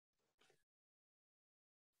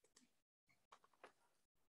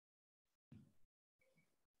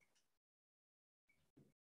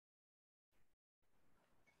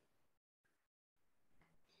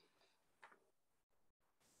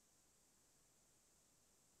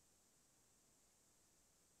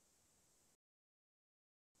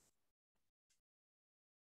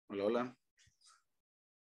Hola, hola.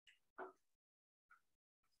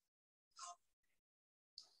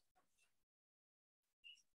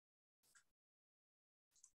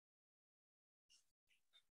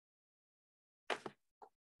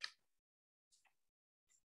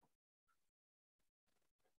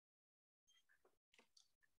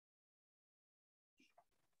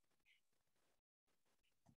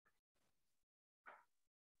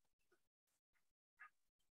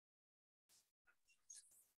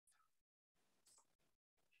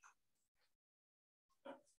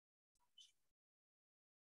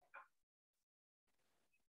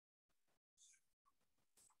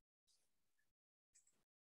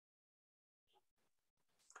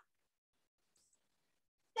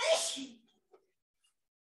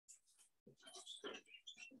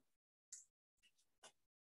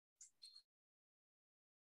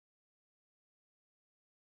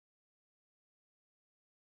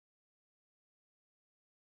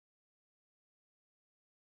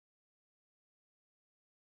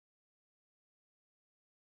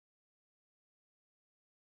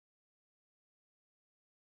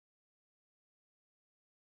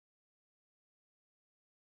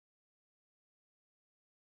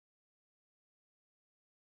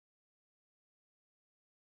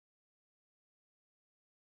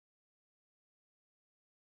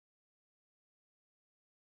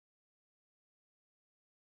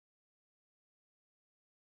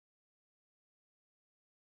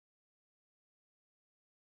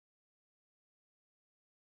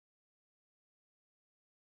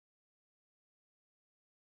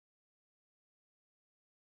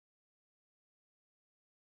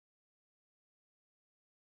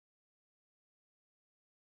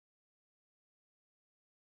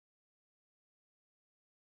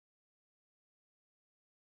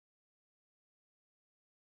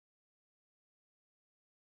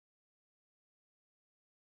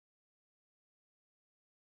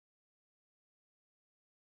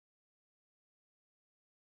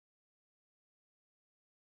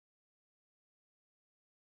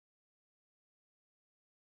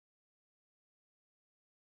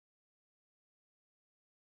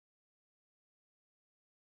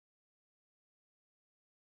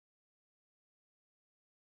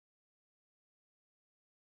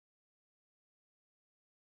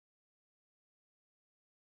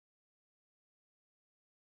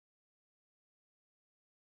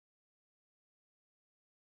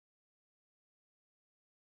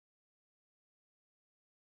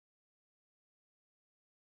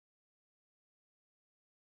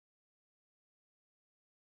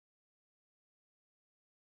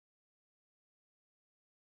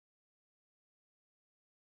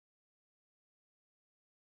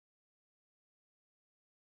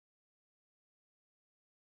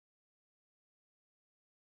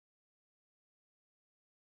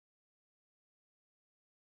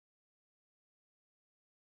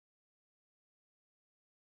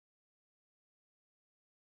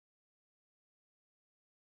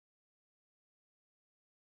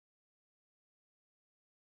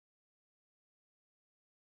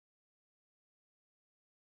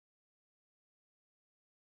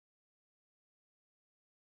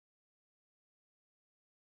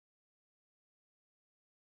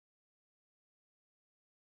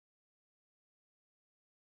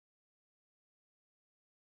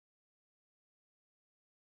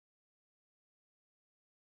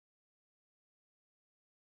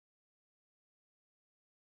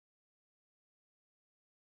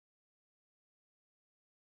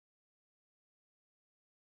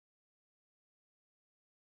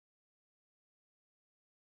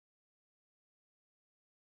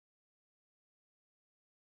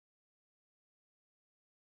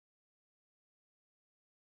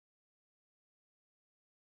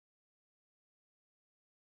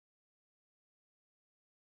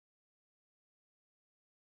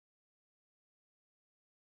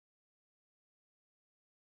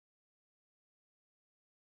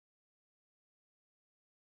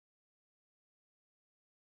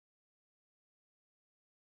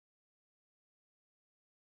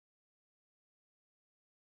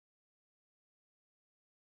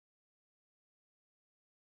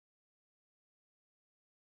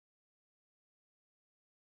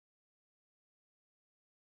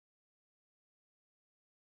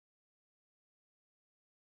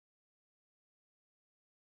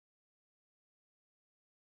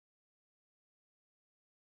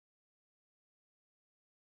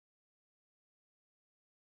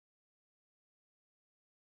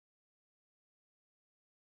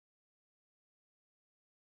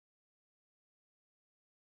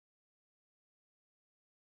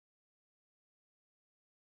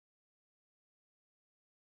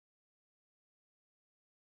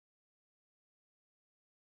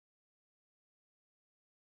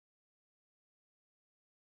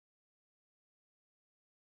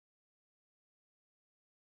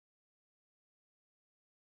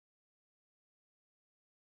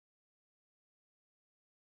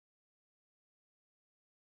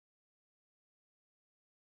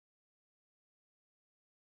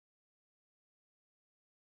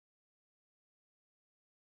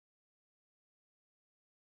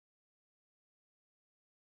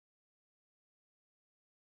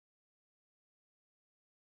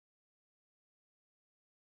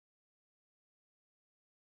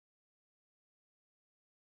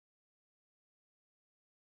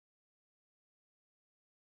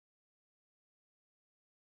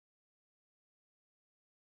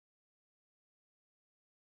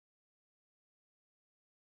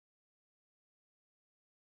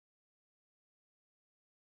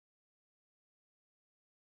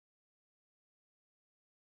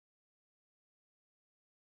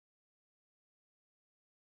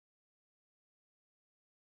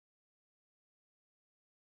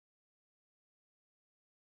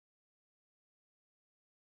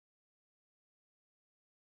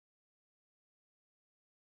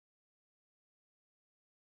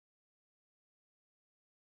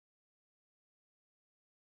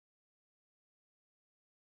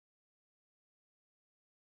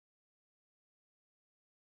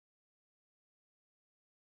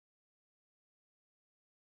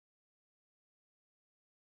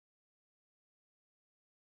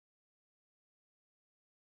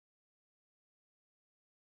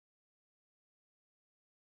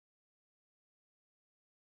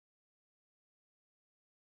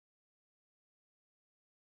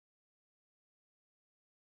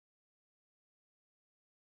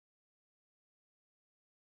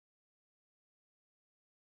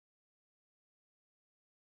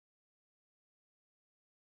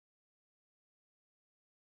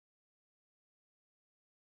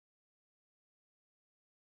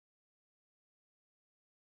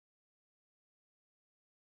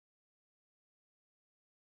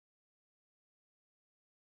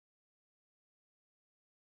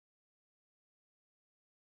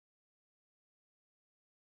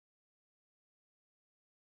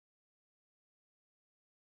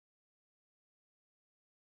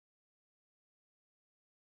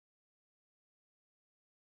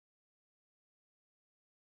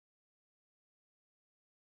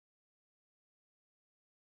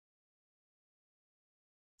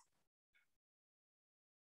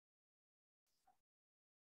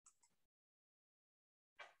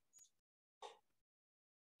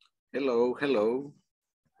 Hello, hello.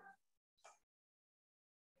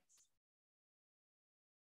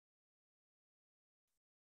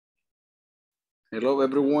 Hello,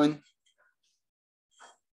 everyone.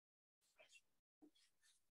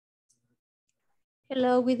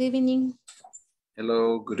 Hello, good evening.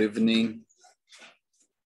 Hello, good evening.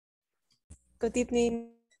 Good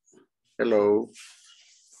evening. Hello.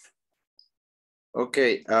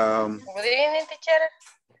 Okay. Good evening, teacher.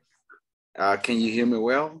 Can you hear me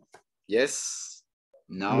well? Yes.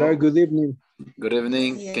 No. Very good evening. Good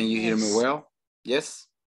evening. Yes. Can you hear me well? Yes.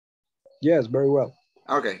 Yes, very well.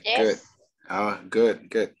 Okay. Yes. Good.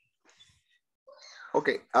 Good.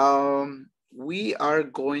 Okay. We are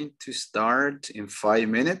going to start in 5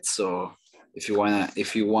 minutes. So if you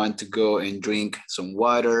want to go and drink some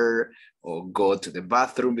water or go to the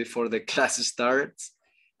bathroom before the class starts.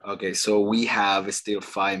 Okay, so we have still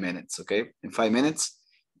 5 minutes, okay? In 5 minutes,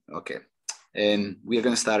 okay. And we're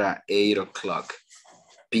gonna start at 8 o'clock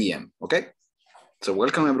p.m., okay? So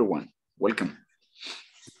welcome everyone, welcome.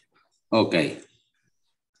 Okay.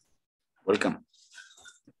 Welcome.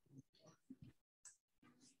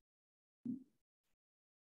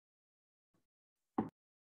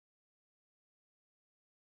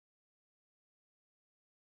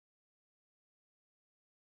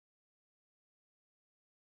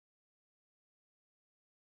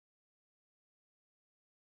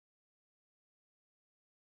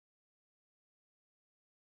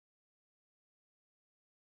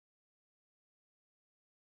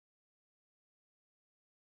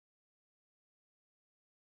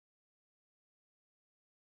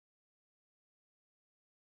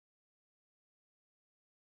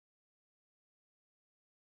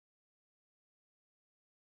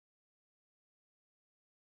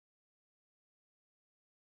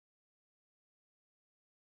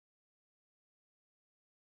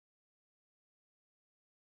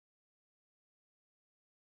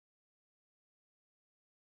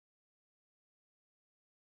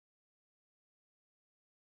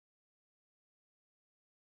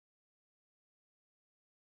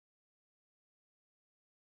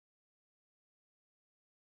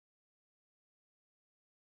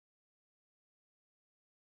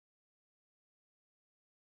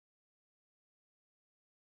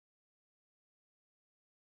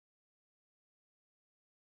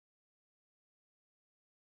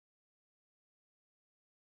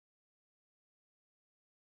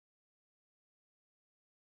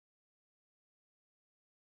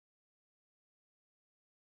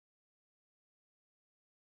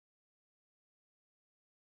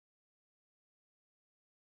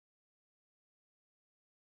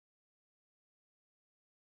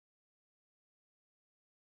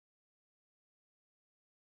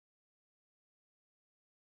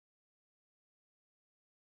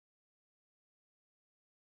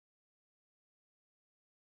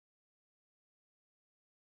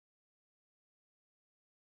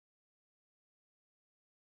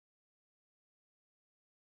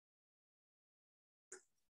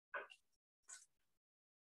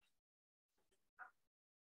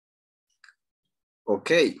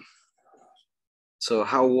 Okay. So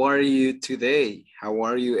how are you today? How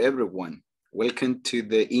are you everyone? Welcome to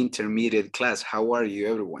the intermediate class. How are you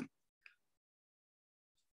everyone?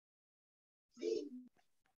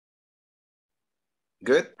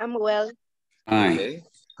 Good? I'm well. Fine. Okay.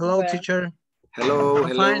 Hello, Well. teacher. Hello, I'm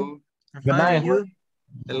hello. fine. I'm Good fine. night. And you?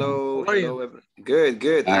 Hello, How are you? hello. Good,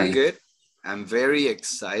 good. I'm Hi. good. I'm very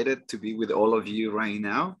excited to be with all of you right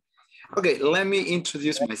now. Okay, let me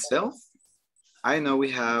introduce myself. I know we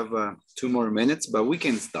have 2 more minutes, but we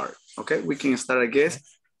can start. Okay, we can start, I guess.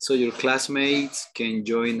 So your classmates can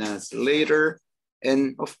join us later.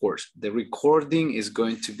 And of course, the recording is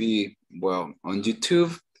going to be, well, on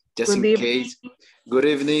YouTube, just in case. Good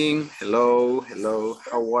evening. Hello, hello.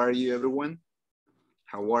 How are you, everyone?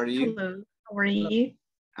 How are you? Hello. How are you?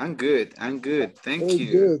 I'm good. I'm good. Thank Very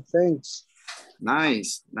you. good, thanks.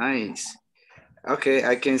 Nice, nice. Okay,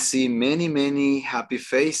 I can see many, many happy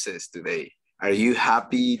faces today. Are you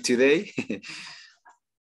happy today?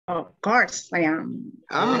 Of course, I am.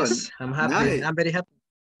 Oh, Yes, I'm happy. nice. I'm very happy.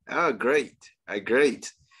 Oh, great.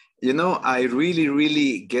 Great. You know, I really,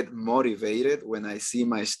 really get motivated when I see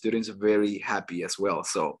my students very happy as well.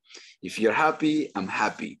 So if you're happy, I'm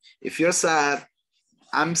happy. If you're sad,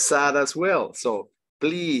 I'm sad as well. So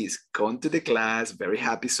please come to the class very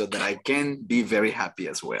happy so that I can be very happy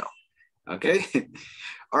as well. Okay.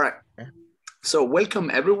 All right. So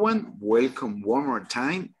welcome everyone. Welcome one more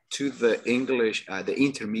time to the English, the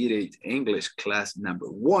intermediate English class number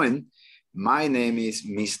 1. My name is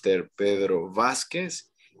Mr. Pedro Vasquez,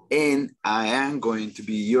 and I am going to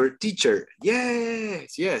be your teacher.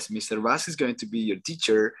 Yes, yes, Mr. Vaz is going to be your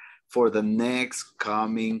teacher for the next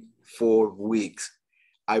coming 4 weeks.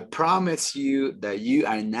 I promise you that you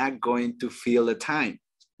are not going to feel the time.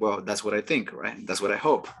 Well, that's what I think, right? That's what I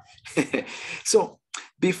hope. So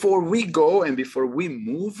before we go and before we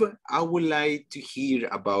move, I would like to hear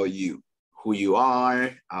about you, who you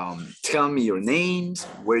are. Tell me your names,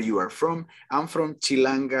 where you are from. I'm from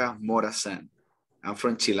Chilanga, Morazan.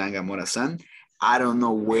 I don't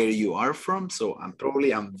know where you are from, so I'm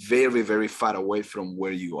very, very far away from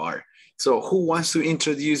where you are. So who wants to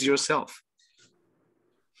introduce yourself?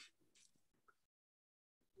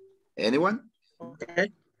 Anyone?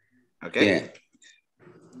 Okay. Okay. Yeah.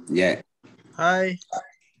 Yeah. Hi.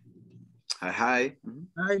 Hi.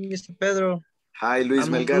 Hi, Mr. Pedro. Hi, Luis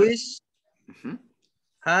I'm Melgar. Luis.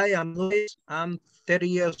 Hi, I'm Luis. I'm 30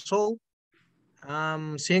 years old.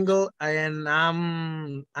 I'm single and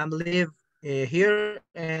I'm live here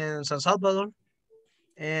in San Salvador.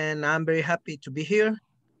 And I'm very happy to be here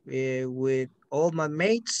with all my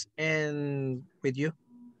mates and with you.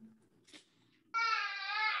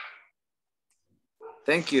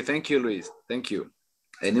 Thank you, Luis. Thank you.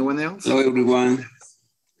 Anyone else? Hello, everyone.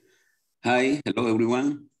 Hi. Hello,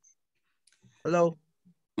 everyone. Hello.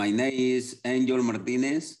 My name is Angel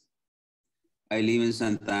Martinez. I live in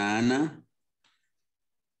Santa Ana.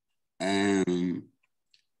 And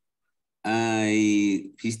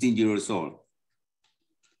I'm 15 years old.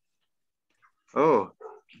 Oh,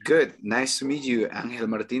 good. Nice to meet you, Angel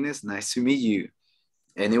Martinez. Nice to meet you.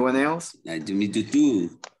 Anyone else? Nice to meet you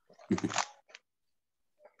too.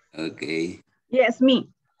 Okay. Yes, me.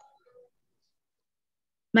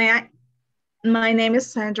 My name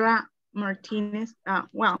is Sandra Martinez.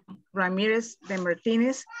 Ramirez de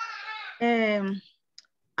Martinez.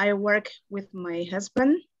 I work with my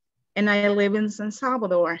husband and I live in San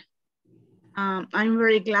Salvador. I'm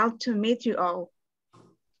very glad to meet you all.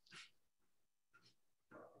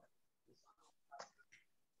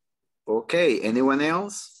 Okay, anyone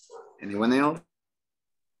else? Anyone else?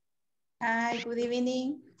 Hi, good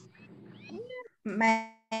evening. My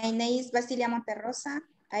name is Basilia Monterrosa.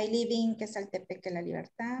 I live in Quesaltepeque, La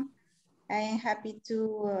Libertad. I am happy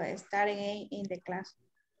to start again in the class.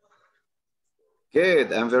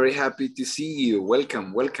 Good, I'm very happy to see you.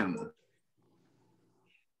 Welcome, welcome.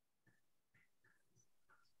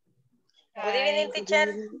 Good evening,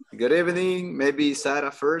 teacher. Good evening. Maybe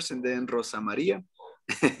Sara first and then Rosa Maria.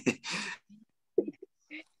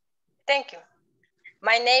 Thank you.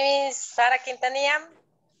 My name is Sara Quintanilla,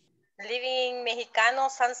 living in Mexicano,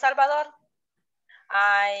 San Salvador.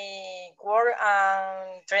 I work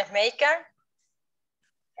as dressmaker.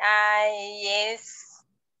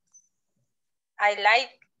 I like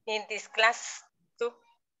in this class too.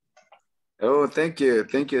 Oh, thank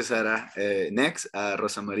you, Sara. Next,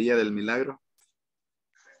 Rosa Maria del Milagro.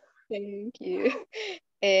 Thank you.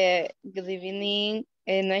 Good evening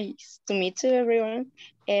and nice to meet you, everyone.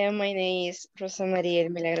 My name is Rosa María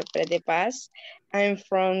del Milagro Pérez de Paz. I'm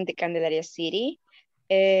from the Candelaria city.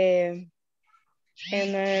 And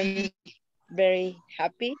I'm very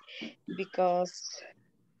happy because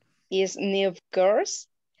it's new course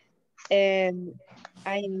and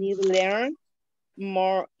I need to learn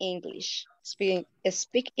more English.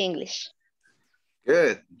 Speak English.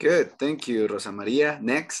 Good, good. Thank you, Rosa Maria.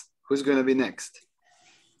 Next, who's going to be next?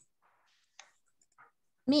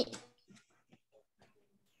 Me.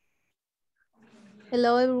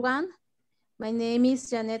 Hello, everyone. My name is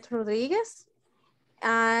Janet Rodriguez.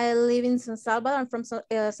 I live in San Salvador. I'm from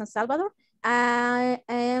San Salvador. I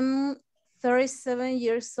am 37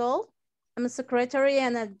 years old. I'm a secretary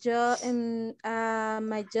and my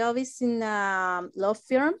job is in a law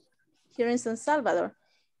firm here in San Salvador.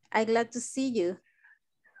 I'm glad to see you.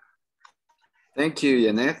 Thank you,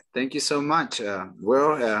 Janet. Thank you so much.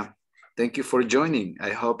 Thank you for joining. I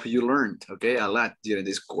hope you learned, okay, a lot during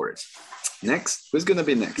this course. Next, who's gonna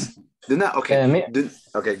be next?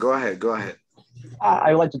 Okay, go ahead.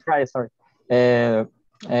 I would like to try, sorry.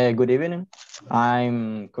 Good evening.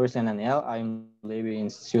 I'm Christian Daniel. I'm living in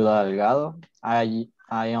Ciudad Delgado. I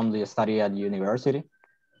only study at university.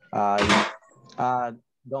 At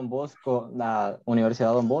Don Bosco, la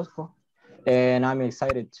Universidad Don Bosco. And I'm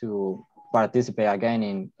excited to participate again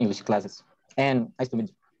in English classes. And nice to meet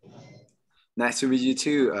you. Nice to meet you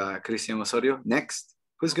too, Christian Osorio. Next,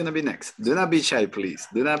 who's gonna be next? Do not be shy, please.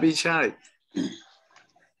 Do not be shy.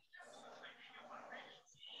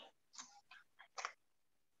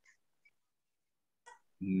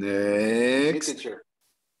 Next.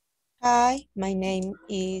 Hi, my name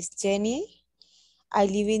is Jenny. I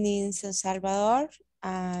live in San Salvador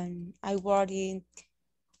and I work in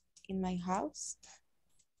in my house.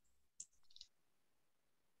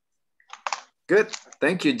 Good.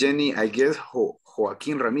 Thank you, Jenny. I guess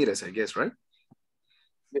Joaquin Ramirez, I guess, right?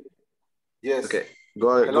 Yes. Okay.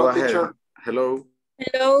 Go Hello, ahead. teacher. Hello.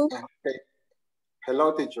 Hello. Okay.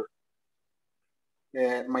 Hello, teacher.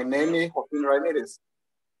 My name is Joaquin Ramirez.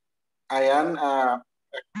 I am a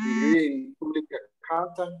degree in public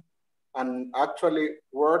accountant and actually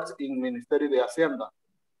works in Ministerio de Hacienda.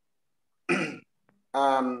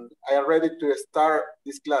 I am ready to start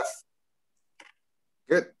this class.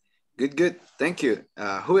 Good. Good, good. Thank you.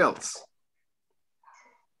 Who else?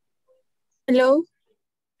 Hello.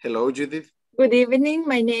 Hello, Judith. Good evening.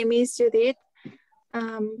 My name is Judith.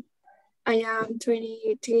 I am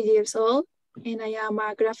 22 years old and I am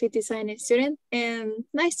a graphic design student, and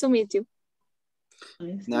nice to meet you.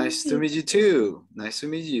 Nice to meet you too. Nice to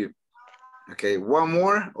meet you. Okay, one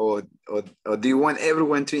more, or do you want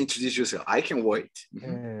everyone to introduce yourself? I can wait.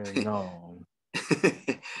 No.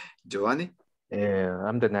 Giovanni?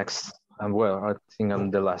 I'm the next. I think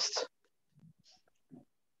I'm the last.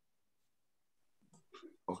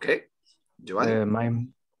 Okay, Giovanni.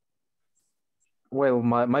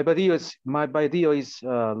 My video is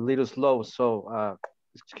a little slow, so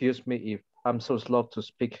excuse me if I'm so slow to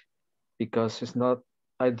speak, because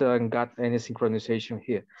I don't got any synchronization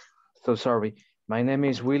here. So sorry. My name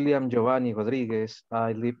is William Giovanni Rodriguez.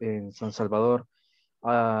 I live in San Salvador.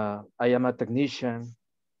 I am a technician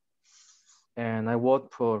and I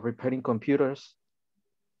work for repairing computers.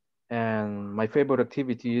 And my favorite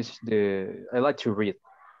activity is I like to read.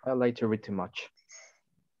 I like to read too much.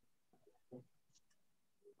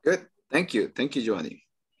 Good. Thank you. Thank you, Giovanni.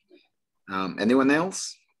 Anyone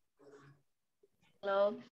else?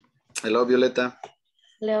 Hello. Hello, Violeta.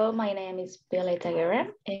 Hello, my name is Violeta Guerra,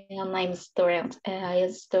 and I'm a student. I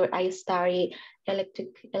study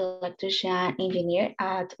electrician engineer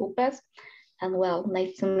at UPES, and well,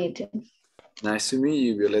 nice to meet you. Nice to meet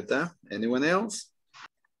you, Violeta. Anyone else?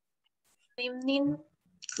 Good evening.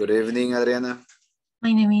 Good evening, Adriana.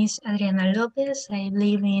 My name is Adriana Lopez. I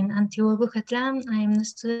live in Antigua, Bucatlan. I'm a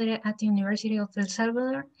student at the University of El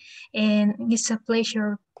Salvador, and it's a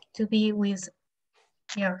pleasure to be with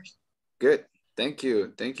yours. Good. Thank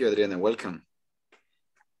you. Thank you, Adriana. Welcome.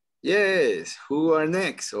 Yes. Who are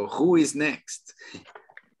next, or who is next?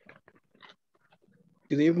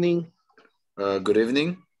 Good evening. Good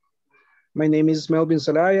evening. My name is Melvin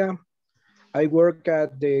Zelaya. I work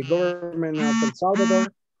at the government of El Salvador.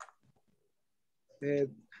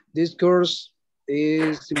 This course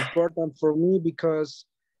is important for me because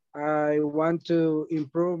I want to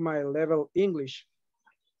improve my level English.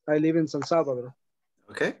 I live in San Salvador.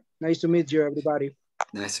 Okay. Nice to meet you, everybody.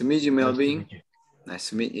 Nice to meet you, Melvin. Nice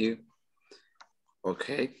to meet you.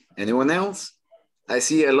 Okay. Anyone else? I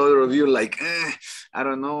see a lot of you like, I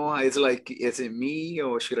don't know. It's like, is it me,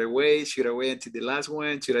 or should I wait? Should I wait until the last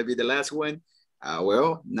one? Should I be the last one?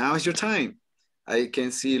 Well, now is your time. I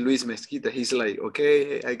can see Luis Mesquita. He's like,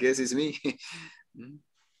 okay, I guess it's me.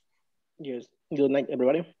 Yes. Good night,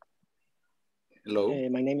 everybody. Hello.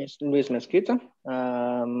 My name is Luis Mesquita.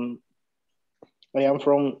 I am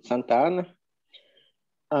from Santa Ana.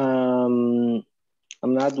 I'm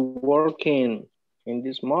not working in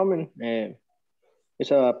this moment.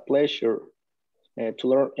 It's a pleasure to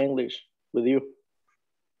learn English with you.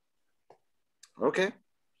 Okay.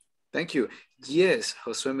 Thank you. Yes,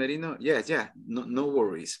 Josue Merino. Yeah. No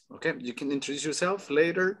worries. Okay. You can introduce yourself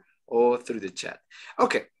later or through the chat.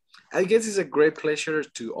 Okay. I guess it's a great pleasure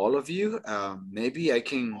to all of you. Maybe I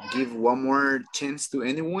can give one more chance to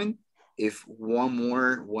anyone if one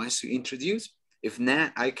more wants to introduce. If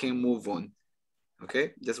not, I can move on.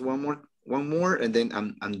 Okay, just one more, and then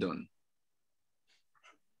I'm done.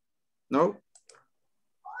 No?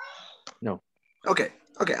 No. Okay,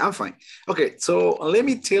 I'm fine. Okay, so let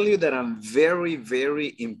me tell you that I'm very,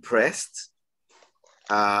 very impressed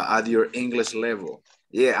at your English level.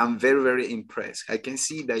 Yeah, I'm very, very impressed. I can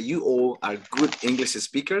see that you all are good English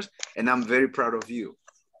speakers, and I'm very proud of you.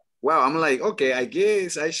 Wow, I'm like, okay, I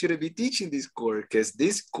guess I shouldn't be teaching this course because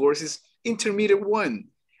this course is intermediate one.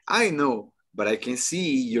 I know, but I can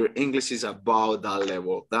see your English is about that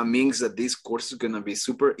level. That means that this course is going to be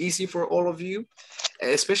super easy for all of you,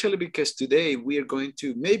 especially because today we are going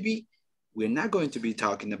to, maybe we're not going to be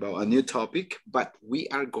talking about a new topic, but we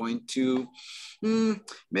are going to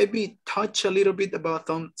maybe touch a little bit about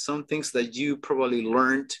some things that you probably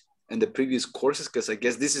learned in the previous courses, because I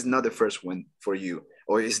guess this is not the first one for you.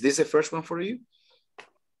 Or is this the first one for you?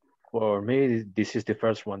 For me, this is the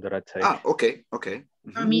first one that I take. Okay.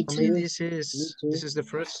 Me For me, too. this is the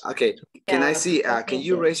first. Okay, can I see, can me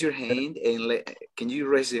you too. raise your hand and can you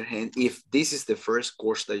raise your hand if this is the first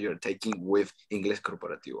course that you're taking with Inglés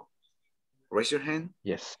Corporativo? Raise your hand.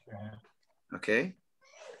 Yes. Okay.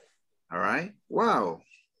 All right. Wow.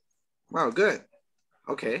 Wow, good.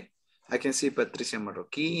 Okay. I can see Patricia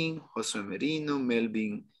Marroquín, José Merino,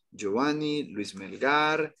 Melvin Giovanni, Luis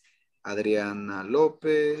Melgar, Adriana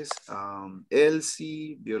Lopez,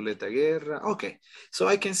 Elsie, Violeta Guerra. Okay, so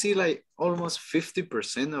I can see like almost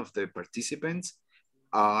 50% of the participants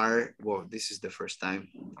are, well, this is the first time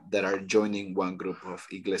that are joining one group of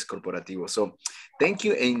Inglés Corporativo. So thank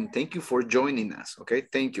you, and thank you for joining us, okay?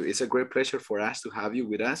 Thank you. It's a great pleasure for us to have you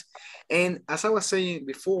with us. And as I was saying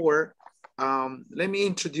before, let me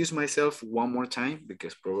introduce myself one more time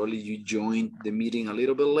because probably you joined the meeting a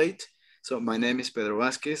little bit late. So my name is Pedro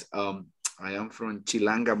Vasquez. I am from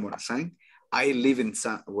Chilanga, Morazán. I live in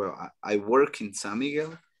I work in San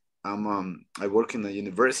Miguel. I work in the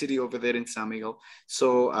university over there in San Miguel.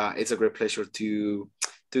 So it's a great pleasure to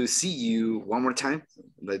see you one more time,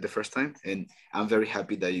 like the first time. And I'm very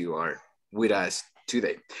happy that you are with us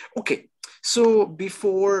today. Okay, so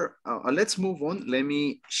before, let's move on. Let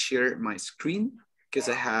me share my screen because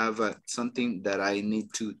I have something that I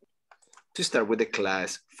need to start with the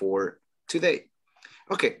class for today.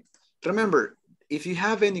 Okay, remember, if you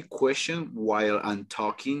have any question while I'm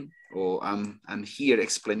talking or I'm here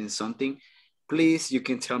explaining something, please, you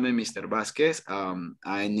can tell me, Mr. Vasquez,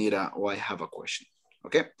 I have a question,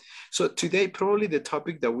 okay? So today, probably the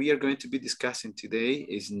topic that we are going to be discussing today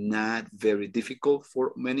is not very difficult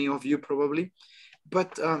for many of you probably,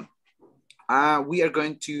 but we are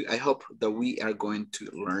going to, I hope that we are going to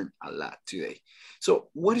learn a lot today. So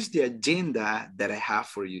what is the agenda that I have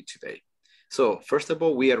for you today? So first of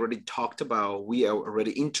all, we already talked about, we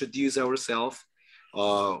already introduced ourselves.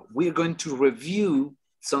 We're going to review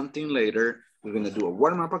something later. We're going to do a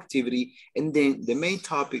warm-up activity. And then the main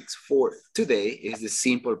topics for today is the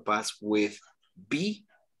simple past with be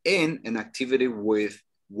and an activity with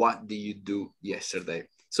what did you do yesterday.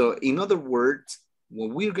 So in other words, what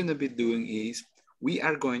we're going to be doing is we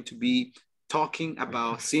are going to be talking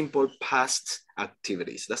about simple past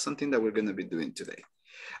activities. That's something that we're going to be doing today.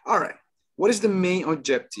 All right. What is the main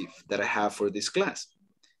objective that I have for this class?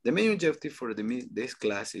 The main objective for this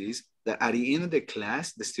class is that at the end of the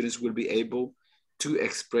class, the students will be able to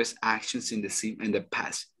express actions in the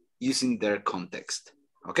past using their context,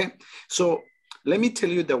 okay? So let me tell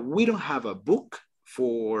you that we don't have a book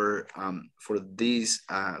for this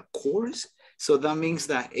course. So that means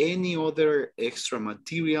that any other extra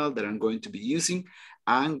material that I'm going to be using,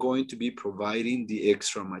 I'm going to be providing the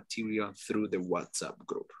extra material through the WhatsApp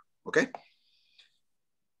group, okay?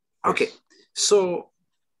 Okay, so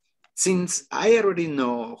since I already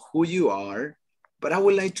know who you are, but I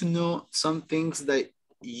would like to know some things that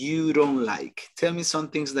you don't like. Tell me some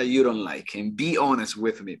things that you don't like and be honest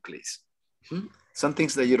with me, please. Some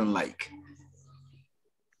things that you don't like.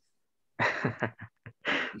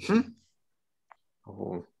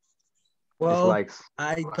 Well,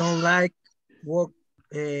 I don't like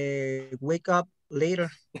wake up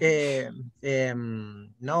later. No,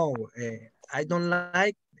 I don't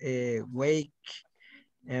like wake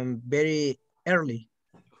very early.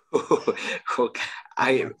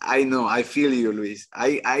 I know, I feel you, Luis.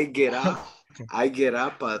 I get up, I get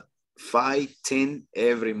up at 5:10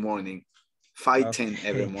 every morning. 5:10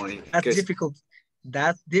 every morning. That's difficult.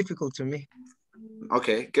 That's difficult to me.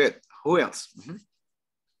 Okay, good. Who else?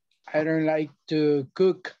 I don't like to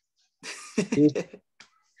cook.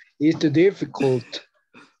 It's too difficult.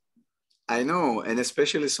 I know, and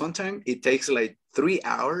especially sometimes it takes like 3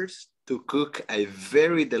 hours to cook a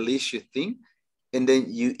very delicious thing, and then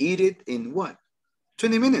you eat it in what?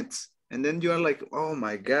 20 minutes. And then you are like, oh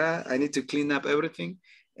my God, I need to clean up everything.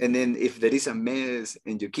 And then if there is a mess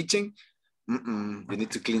in your kitchen, you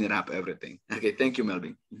need to clean it up, everything. Okay, thank you,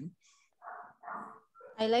 Melvin.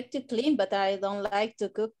 I like to clean, but I don't like to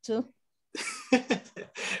cook too.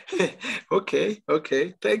 Okay,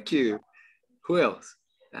 thank you. Who else?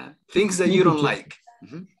 Things that you don't like.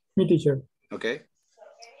 Me, teacher. Okay.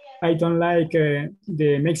 I don't like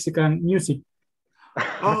the Mexican music.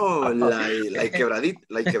 Oh, like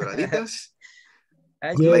quebraditas?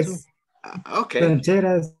 Yes. Okay.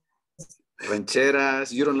 Rancheras.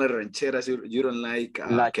 You don't like rancheras. You don't like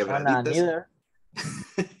quebraditas. Neither.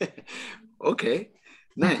 Okay,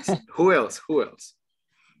 nice. Who else?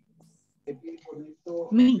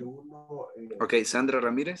 Me. Okay, Sandra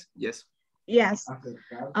Ramirez. Yes. Yes.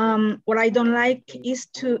 What I don't like is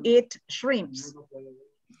to eat shrimps.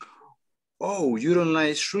 Oh, you don't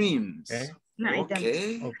like shrimps. No, I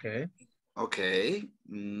don't. Okay. Okay.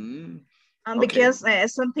 Okay. Because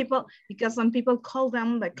some people call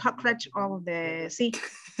them the cockroach of the sea.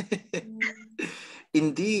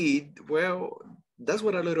 Indeed. Well, that's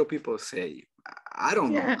what a lot of people say. I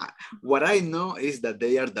don't know. What I know is that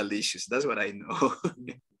they are delicious. That's what I know.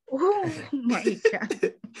 Oh my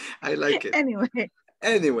God. I like it. Anyway,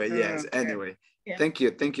 yes. okay. Anyway. Yeah.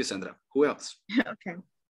 Thank you, Sandra. Who else? Okay.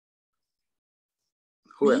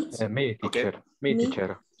 Who else? Me, teacher. Okay. Me,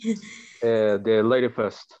 teacher. The lady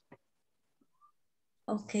first.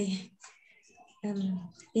 Okay.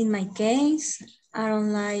 In my case, I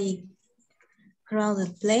don't like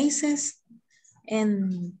crowded places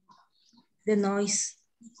and the noise.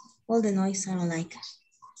 All the noise I don't like.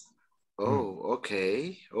 Oh,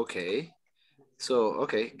 okay. Okay. So,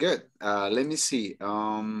 okay, good. Let me see.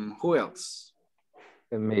 Who else?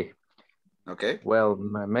 Me. Okay. Well,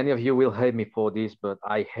 many of you will hate me for this, but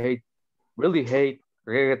I really hate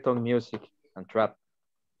reggaeton music and trap.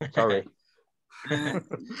 Sorry.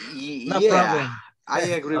 No problem. I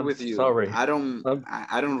agree with you. Sorry. I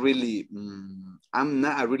don't really, I'm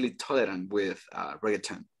not really tolerant with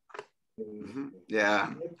reggaeton.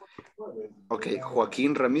 Yeah. Okay,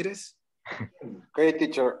 Joaquin Ramirez. Okay,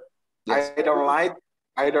 teacher. Yes.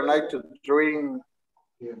 I don't like to drink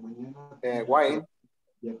wine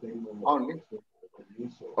only.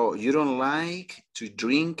 Oh, you don't like to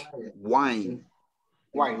drink wine?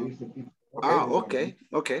 Wine. Oh, okay.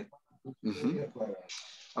 Okay.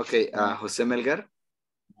 Okay, Jose Melgar.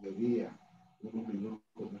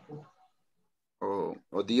 Oh,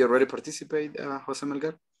 do you already participate, Jose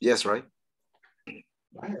Melgar? Yes, right?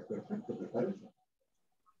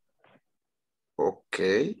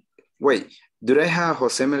 Okay. Wait, do I have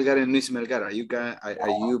Jose Melgar and Luis Melgar? Are you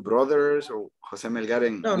brothers or Jose Melgar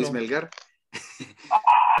and Luis Melgar?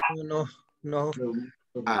 No.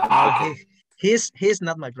 Okay. He's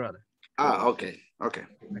not my brother. Okay.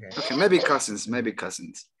 Maybe cousins.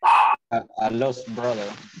 A lost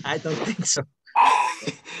brother. I don't think so.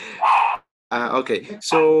 Okay,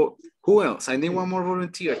 so who else? I need one more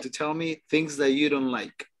volunteer to tell me things that you don't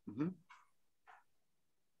like.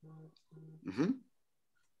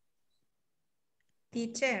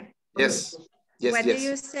 Teacher. Yes. What do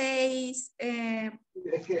you say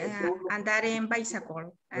andar en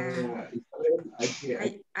bicycle?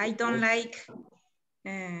 I don't like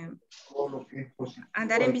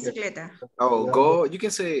andar en bicicleta. Oh, you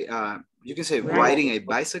can say riding a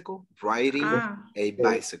bicycle. I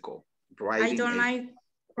don't like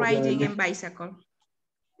riding a bicycle.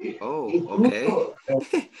 Oh, okay.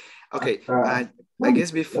 Okay, I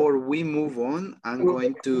guess before we move on, I'm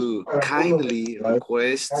going to kindly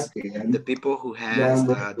request the people who has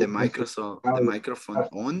the microphone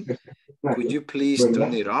on. Could you please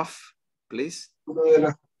turn it off, please?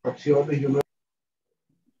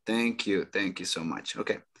 Thank you so much.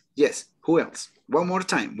 Okay, yes, who else? One more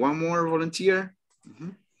time, one more volunteer.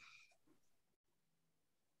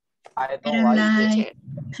 I don't like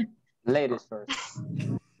ladies first.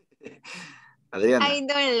 Adriana. I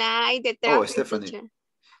don't like the traffic. Oh, Stephanie. Teacher.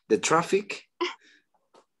 The traffic?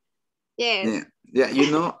 Yes. Yeah, you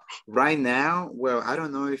know, right now, well, I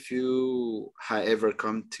don't know if you have ever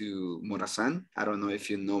come to Morazan. I don't know if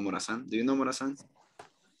you know Morazan. Do you know Morazan?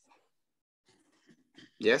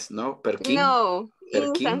 Yes, no? Perkin? No,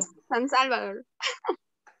 Perkin? in San Salvador.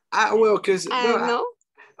 Well, because... no?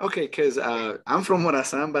 Okay, because I'm from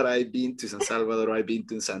Morazan, but I've been to San Salvador, I've been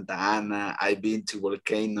to Santa Ana, I've been to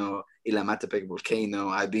Volcano, Ilamatepec Volcano,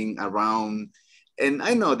 I've been around, and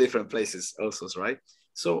I know different places also, right?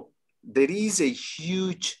 So there is a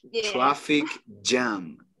huge traffic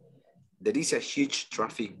jam. There is a huge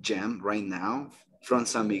traffic jam right now from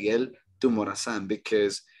San Miguel to Morazan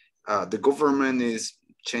because the government is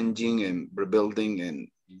changing and rebuilding and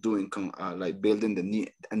doing like building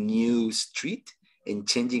a new street and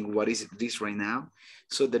changing what is this right now.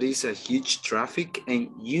 So there is a huge traffic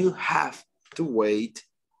and you have to wait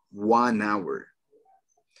 1 hour.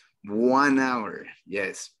 1 hour,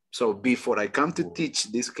 yes. So before I come to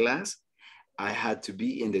teach this class, I had to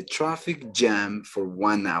be in the traffic jam for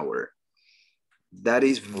 1 hour. That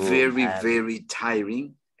is very, very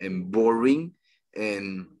tiring and boring.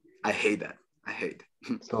 And I hate that. I hate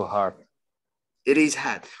it. So hard. It is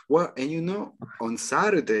hard. Well, and you know, on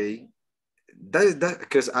Saturday, that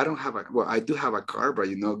because I don't have I do have a car, but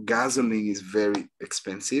you know, gasoline is very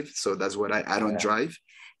expensive. So that's what I don't drive.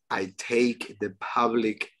 I take the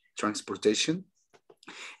public transportation.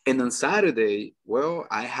 And on Saturday, well,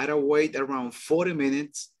 I had to wait around 40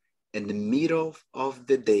 minutes in the middle of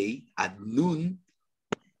the day at noon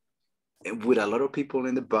with a lot of people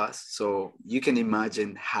in the bus. So you can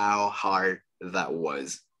imagine how hard that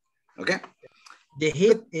was. Okay? The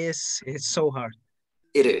heat is so hard.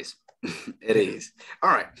 It is. It is. All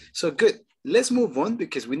right. So good. Let's move on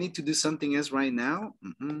because we need to do something else right now.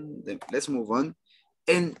 Let's move on.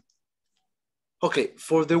 And okay,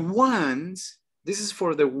 for the ones, this is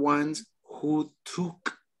for the ones who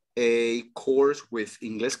took a course with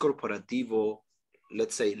Inglés Corporativo,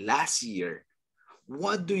 let's say last year.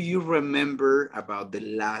 What do you remember about the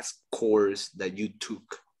last course that you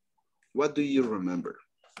took? What do you remember?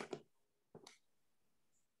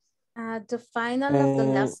 At the final of the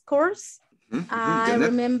last course, I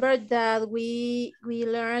remember that we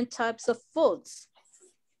learned types of foods.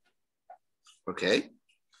 Okay.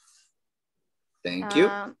 Thank you.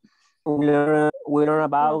 We learn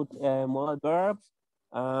about modal verbs.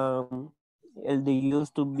 They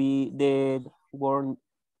used to be the word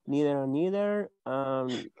neither and neither.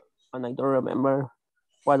 And I don't remember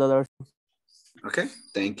what others. Okay.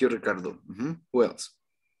 Thank you, Ricardo. Who else?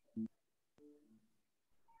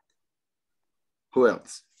 Who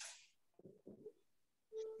else?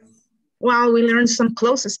 Well, we learned some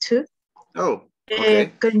clauses too. Oh,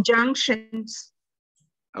 okay. Conjunctions.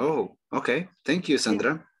 Oh, okay. Thank you,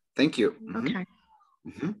 Sandra. Thank you. Okay.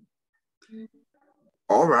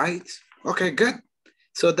 All right. Okay, good.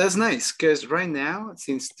 So that's nice because right now,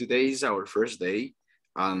 since today is our first day,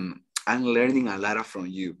 I'm learning a lot from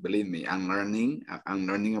you. Believe me, I'm learning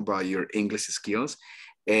about your English skills.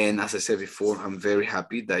 And as I said before, I'm very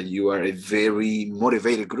happy that you are a very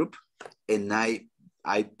motivated group. And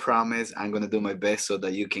I promise I'm going to do my best so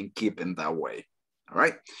that you can keep in that way. All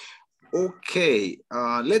right. Okay,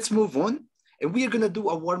 let's move on. And we are going to do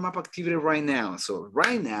a warm-up activity right now. So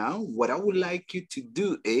right now, what I would like you to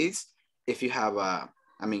do is, if you have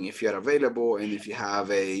if you're available and if you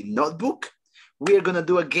have a notebook, we are going to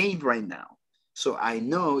do a game right now. So I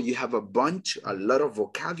know you have a lot of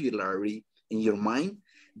vocabulary in your mind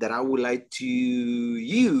that I would like to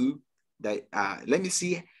you that, let me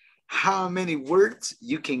see how many words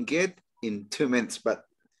you can get in 2 minutes, but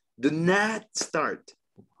do not start.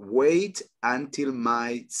 Wait until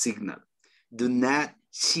my signal. Do not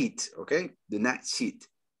cheat, okay? Do not cheat.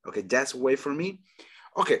 Okay, just wait for me.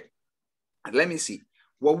 Okay, let me see.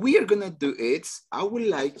 What we are gonna do is, I would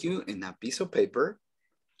like you in a piece of paper,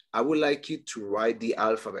 I would like you to write the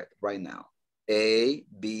alphabet right now. A,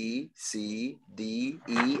 B, C, D,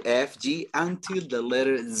 E, F, G, until the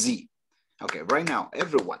letter Z. Okay, right now,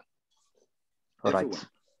 everyone. All right. Everyone.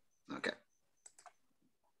 Okay.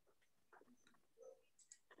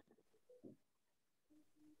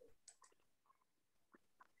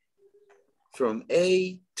 From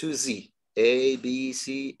A to Z, A, B,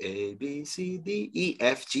 C, D, E,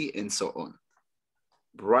 F, G, and so on.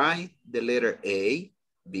 Write the letter A,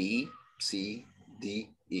 B, C, D,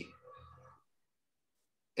 E.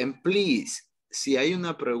 And please, si hay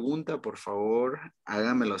una pregunta, por favor,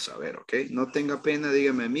 hágamelo saber, ¿ok? No tenga pena,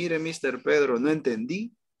 dígame, mire, Mr. Pedro, no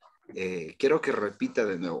entendí. Quiero que repita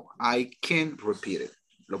de nuevo. I can repeat it.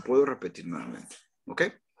 Lo puedo repetir nuevamente, ¿ok?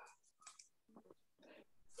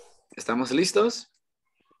 ¿Estamos listos?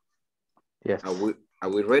 Yes. Are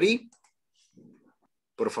we ready?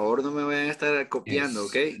 Por favor, no me vayan a estar copiando, Yes.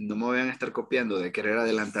 ¿ok? No me vayan a estar copiando de querer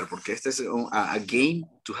adelantar, porque este es a game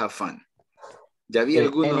to have fun. Ya vi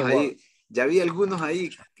algunos ahí,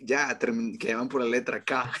 que van por la letra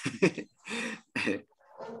K.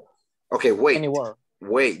 Okay, wait. Any word.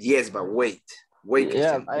 Wait, yes, but wait. Wait,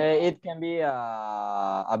 Yeah, Christian. it can be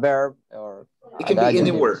a verb or it can be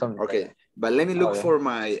any word. Okay, like but let me look for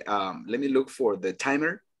my, let me look for the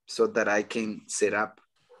timer so that I can set up.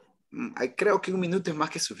 Creo que 1 minuto es más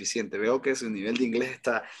que suficiente. Veo que su nivel de inglés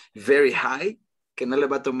está very high, que no le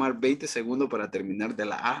va a tomar 20 segundos para terminar de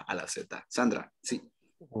la A a la Z. Sandra, sí.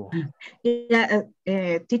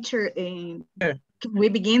 Yeah, teacher, can we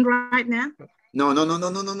begin right now? No.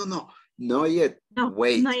 No yet. No,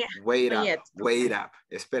 wait, not yet. wait Not up, yet. wait up.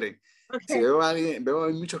 Esperen. Okay. Si veo a alguien, veo a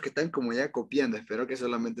muchos que están como ya copiando. Espero que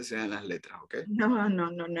solamente sean las letras, ¿ok? No. I'm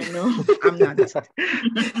not.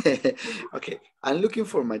 Okay, I'm looking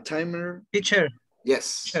for my timer. Teacher.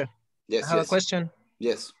 Yes. Teacher. Yes. I have a question.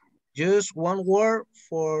 Yes. Use one word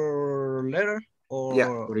for letter or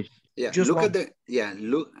yeah. just Look one? at the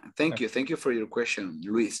look. Thank you for your question,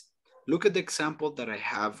 Luis. Look at the example that I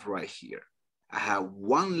have right here. I have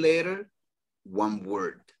one letter, one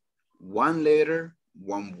word. One letter,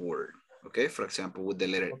 one word. Okay, for example, with the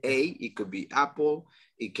letter A, it could be apple,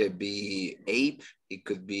 it could be ape, it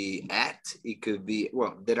could be at, it could be,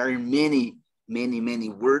 well, there are many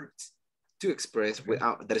words to express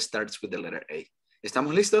without that starts with the letter A.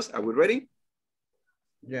 ¿Estamos listos? Are we ready?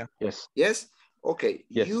 Yeah. Yes. Yes? Okay,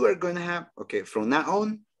 yes. You are going to have, okay, from now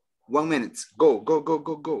on, 1 minute. Go.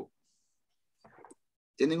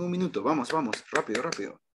 Tienen un minuto. Vamos, vamos. Rápido,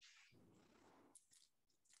 rápido.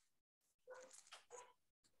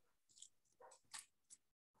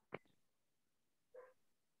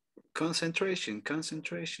 Concentration,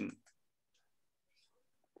 concentration.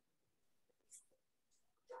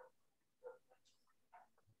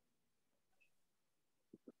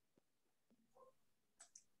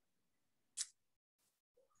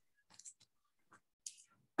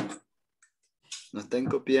 No estén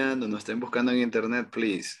copiando, no estén buscando en internet,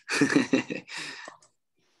 please.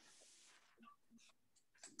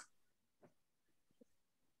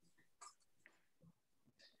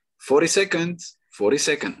 40 seconds, 40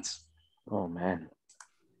 seconds. Oh, man.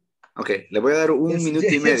 Ok, le voy a dar un minuto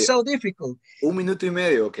y medio. It's so difficult. Un minuto y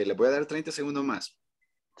medio, ok, le voy a dar 30 segundos más.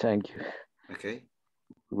 Thank you. Ok.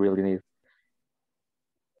 Really need.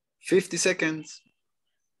 50 seconds.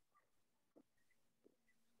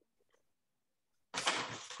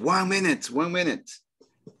 1 minute, 1 minute.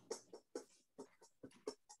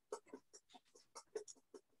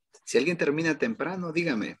 Si alguien termina temprano,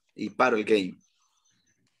 dígame y paro el game.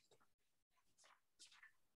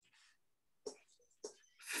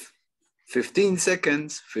 15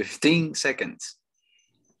 seconds, 15 seconds.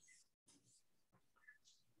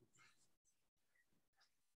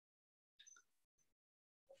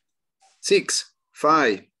 6,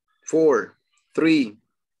 5, 4, 3,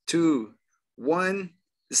 2, 1.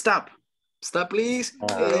 Stop. Stop, please.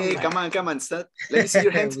 Hey, come on, stop. Let me see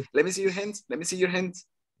your hands. Let me see your hands. Let me see your hands.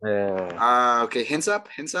 Okay, hands up.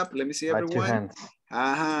 Let me see My 2 everyone. hands.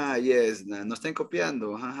 Ajá, yes. No estén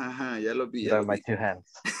copiando. Ajá, ya lo vi. My 2 hands.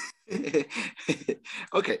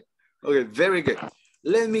 Okay, very good.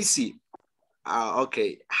 Let me see.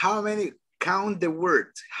 Okay, how many, count the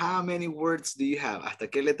words. How many words do you have? ¿Hasta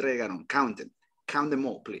qué letra llegaron? Count them. Count them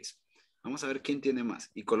all, please. Vamos a ver quién tiene más.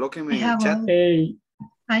 Y colóquenme en el chat.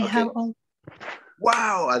 I have all.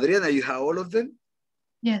 Wow, Adriana, you have all of them?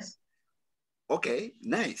 Yes. Okay,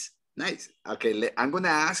 nice. Okay, I'm going to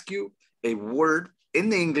ask you a word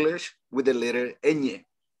in English with the letter ñ.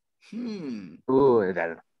 Ooh,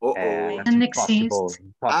 that. Doesn't exist.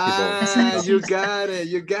 You got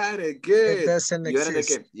it. Good. It doesn't You are the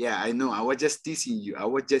exist. game. Yeah, I know. I was just teasing you. I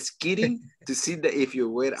was just kidding to see that if you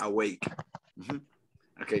were awake.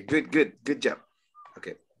 Okay, good job.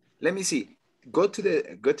 Okay, let me see. Go to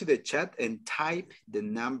the chat and type the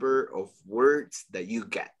number of words that you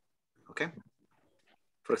get. Okay.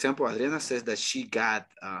 For example, Adriana says that she got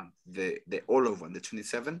the all of one, the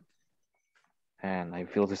 27. And I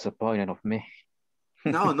feel disappointed of me.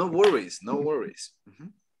 No worries.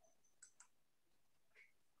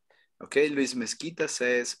 Okay, Luis Mezquita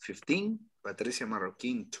says 15. Patricia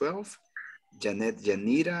Marroquín, 12. Janet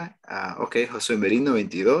Yanira, okay, José Merino,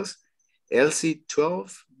 22. Elsie,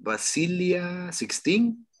 12. Basilia,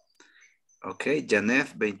 16. Okay,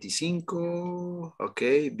 Janeth, 25.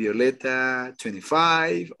 Okay, Violeta,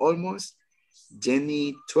 25, almost.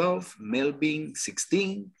 Jenny, 12. Melvin,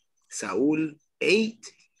 16. Saúl,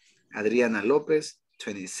 8. Adriana López,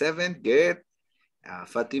 27, good.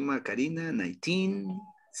 Fátima Karina, 19.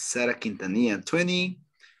 Sara Quintanilla, 20.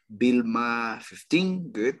 Vilma,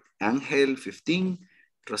 15, good. Ángel, 15.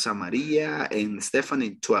 Rosa María and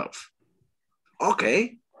Stephanie, 12.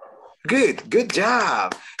 Okay, good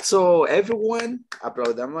job. So everyone,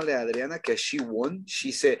 aplaudámosle a Adriana que she won.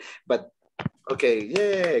 She said, but okay,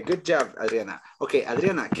 yeah, good job, Adriana. Okay,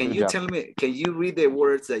 Adriana, can you tell me, can you read the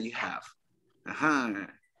words that you have?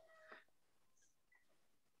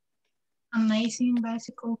 Amazing,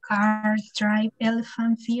 bicycle, car, drive,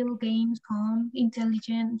 elephant, field, games, home,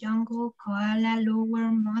 intelligent, jungle, koala, lower,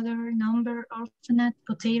 mother, number, orphanage,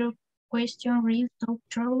 potato, question, real, talk,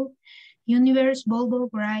 trouble, universe, Volvo,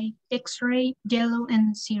 bright, x-ray, yellow,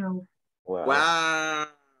 and zero. Wow.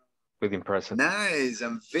 Pretty impressive. Nice.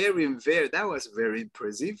 I'm very, that was very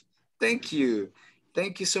impressive. Thank you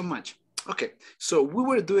so much. Okay, so we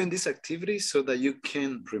were doing this activity so that you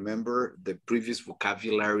can remember the previous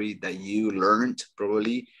vocabulary that you learned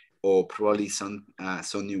probably, or probably some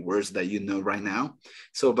new words that you know right now.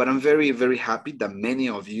 So, but I'm very, very happy that many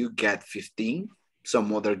of you got 15,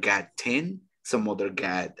 some other got 10, some other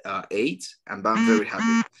got 8, and I'm very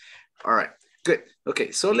happy. All right, good.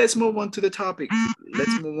 Okay, so let's move on to the topic.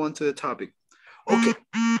 Okay.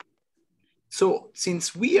 So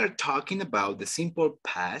since we are talking about the simple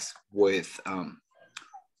past with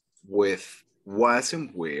was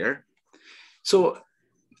and where, so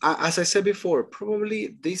as I said before,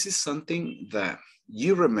 probably this is something that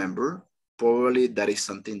you remember, probably that is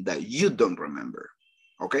something that you don't remember,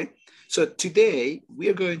 okay? So today we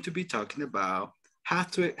are going to be talking about how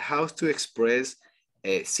to express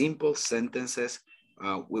simple sentences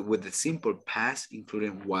with the simple past,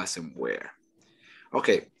 including was and were.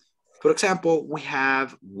 Okay, for example, we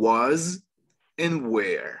have was and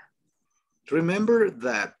were. Remember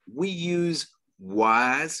that we use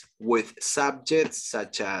was with subjects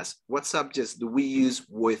such as, what subjects do we use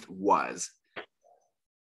with was?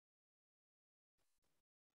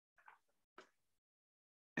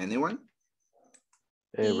 Anyone?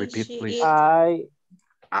 Repeat, she, please. it.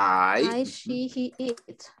 I, she, he,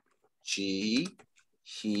 it. she,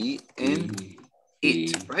 he, and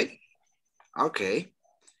it, right? Okay.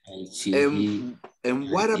 And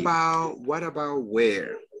what about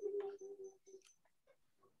where?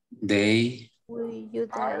 They. We, you,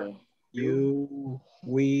 they. You,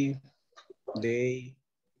 we, they.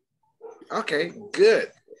 Okay,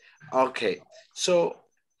 good. Okay, so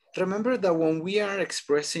remember that when we are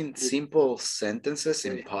expressing simple sentences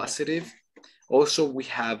in positive, also we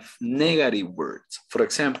have negative words. For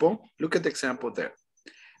example, look at the example there.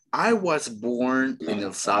 I was born in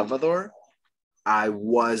El Salvador. I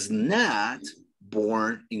was not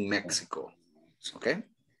born in Mexico, okay?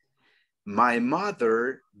 My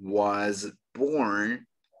mother was born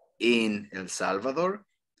in El Salvador.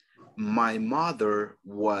 My mother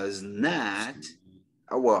was not,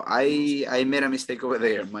 well, I made a mistake over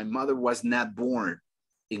there. My mother was not born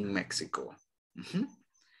in Mexico.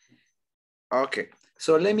 Okay,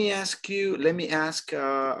 so let me ask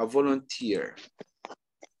a volunteer.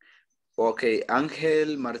 Okay,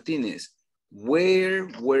 Angel Martinez, where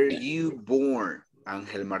were you born,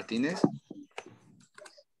 Angel Martinez?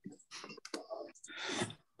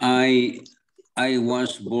 I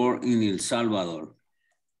was born in El Salvador.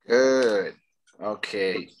 Good.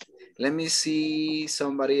 Okay. Let me see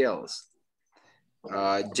somebody else.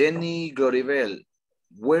 Jenny Gloribel,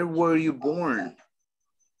 where were you born?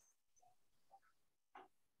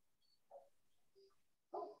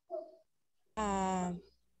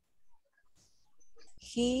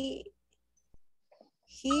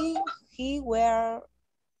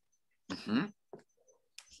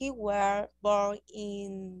 He were born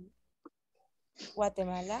in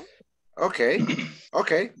Guatemala. Okay.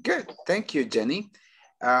 Okay, good. Thank you, Jenny.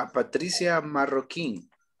 Patricia Marroquin,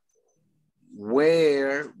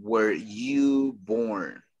 where were you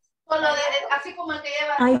born?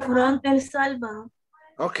 I from El Salvador.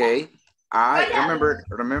 Okay. I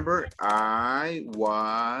remember I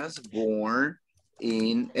was born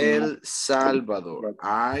in El Salvador.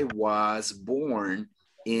 I was born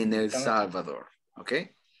in El Salvador.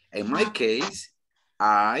 Okay. In my case,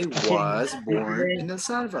 I was born in El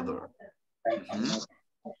Salvador.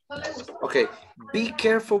 Okay, be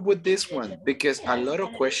careful with this one because a lot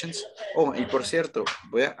of questions. Oh, y por cierto,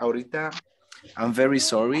 ahorita, I'm very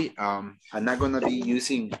sorry. I'm not gonna be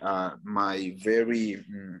using my very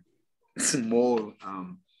small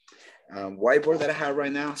whiteboard that I have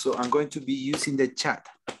right now. So I'm going to be using the chat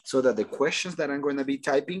so that the questions that I'm going to be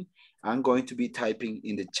typing, I'm going to be typing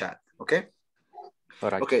in the chat. Okay.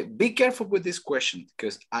 Right. Okay, be careful with this question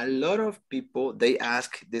because a lot of people, they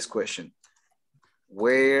ask this question.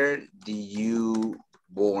 Where did you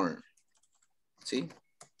born? See,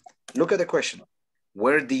 look at the question.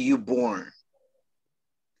 Where did you born?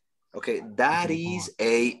 Okay, that is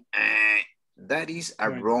a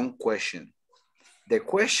wrong question. The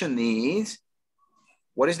question is,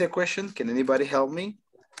 what is the question? Can anybody help me?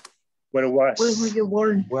 Where were you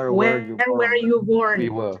born? Where were you born? We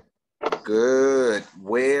were. Good.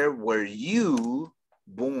 Where were you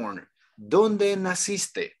born? ¿Dónde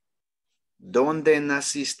naciste? ¿Dónde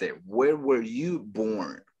naciste? Where were you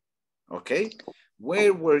born? Okay.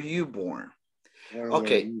 Where were you born?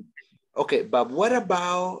 Okay. Okay, but what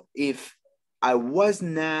about if I was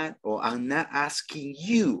not, or I'm not asking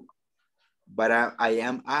you, but I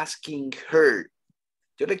am asking her?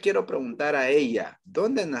 Yo le quiero preguntar a ella,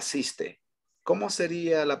 ¿dónde naciste? ¿Cómo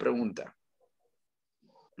sería la pregunta?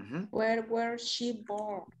 Where was she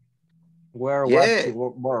born? Where was she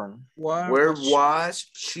born? Where was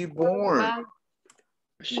she born?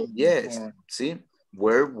 Yes, see,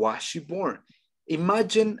 where was she born?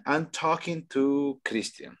 Imagine I'm talking to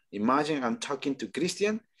Christian. Imagine I'm talking to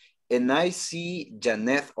Christian and I see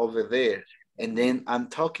Janet over there. And then I'm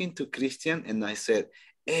talking to Christian and I said,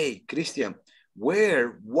 hey, Christian,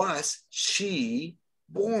 where was she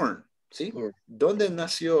born? ¿Sí? ¿Dónde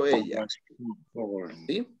nació ella?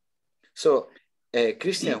 ¿Sí? So,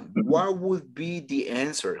 Christian, what would be the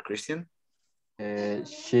answer, Christian?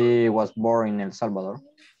 She was born in El Salvador.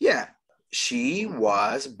 Yeah, she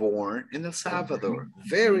was born in El Salvador.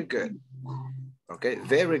 Very good. Okay,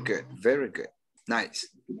 very good, very good. Nice.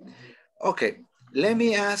 Okay, let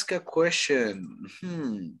me ask a question.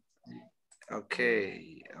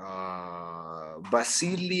 Okay.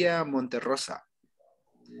 Basilia Monterrosa.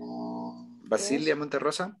 Basilia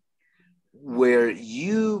Monterrosa. Were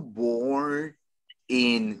you born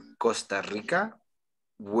in Costa Rica?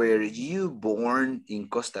 Were you born in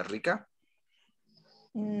Costa Rica?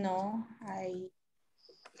 No, I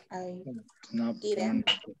Not didn't.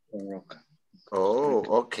 Oh,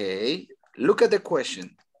 okay. Look at the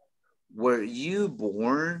question. Were you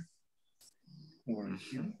born? Were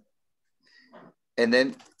you? And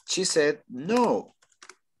then she said, no.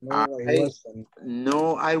 No, I wasn't.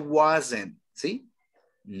 No, I wasn't. See?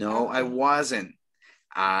 No, I wasn't.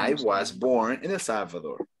 I was born in El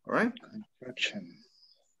Salvador. All right?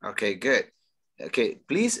 Okay, good. Okay,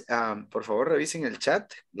 please, por favor, revisen el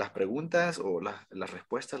chat. Las preguntas o las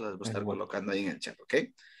respuestas las voy a estar colocando ahí en el chat,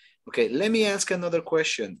 okay? Okay, let me ask another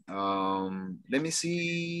question. Let me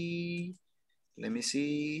see.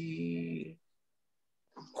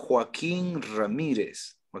 Joaquín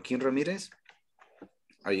Ramírez. Joaquín Ramírez,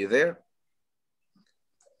 are you there?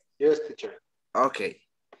 Yes, teacher. Okay.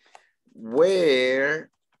 Where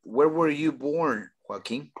were you born,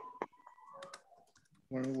 Joaquín?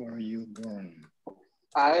 Where were you born?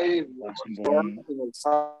 I was born in El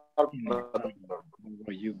Salvador. Where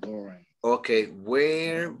were you born? Okay,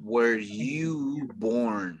 where were you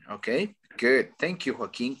born? Okay, good. Thank you,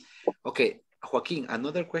 Joaquin. Okay, Joaquin,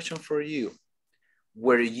 another question for you.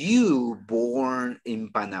 Were you born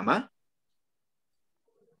in Panama?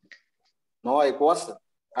 No, I wasn't.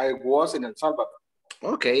 I was in El Salvador.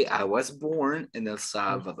 Okay, I was born in El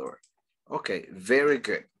Salvador. Okay, very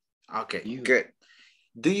good. Okay, good.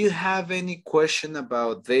 Do you have any question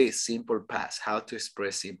about the simple past? How to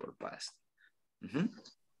express simple past?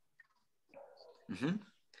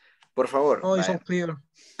 Por favor. Oh, it's all clear.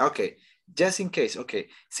 Okay, just in case. Okay,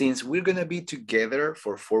 since we're gonna be together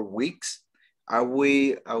for 4 weeks, I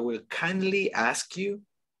will kindly ask you,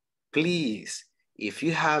 please, if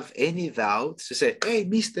you have any doubts, to say, hey,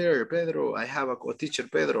 Mr. Pedro, or Teacher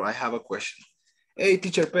Pedro, I have a question. Hey,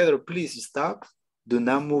 Teacher Pedro, please stop. Do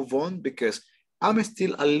not move on because I'm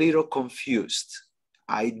still a little confused.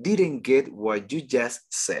 I didn't get what you just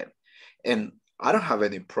said. And I don't have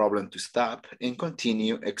any problem to stop and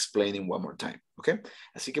continue explaining one more time, okay?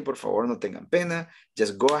 Así que por favor no tengan pena.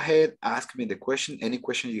 Just go ahead, ask me the question, any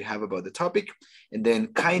question you have about the topic, and then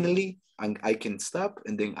kindly, and I can stop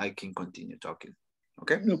and then I can continue talking,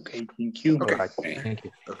 okay? Okay, thank you. Okay, Thank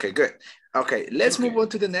you. Okay, good. Okay, let's move on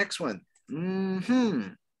to the next one.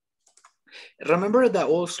 Remember that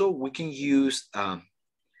also we can use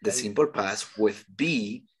the simple past with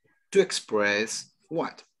be to express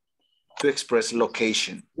what? To express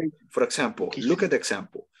location. For example, look at the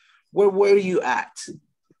example. Where were you at?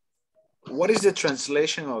 What is the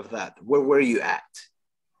translation of that? Where were you at?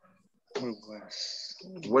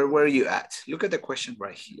 Where were you at? Look at the question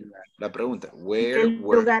right here. La pregunta. Where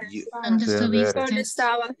were you? ¿Dónde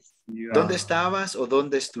estabas? ¿Dónde estabas o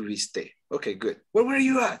dónde estuviste? Okay, good. Where were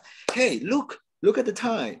you at? Hey, look at the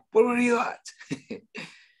time. Where were you at?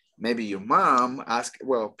 Maybe your mom asked,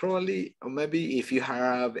 well, probably, or maybe if you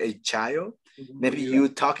have a child, maybe you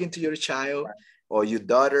talking to your child or your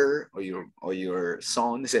daughter or your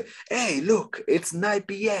son, say, hey, look, it's 9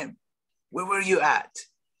 p.m. Where were you at?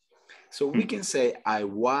 So we can say I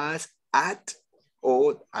was at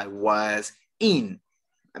or I was in.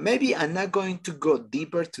 Maybe I'm not going to go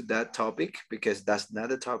deeper to that topic because that's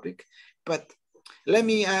not a topic, but let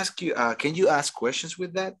me ask you, can you ask questions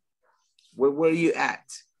with that? Where were you at?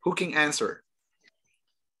 Who can answer?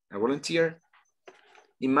 A volunteer?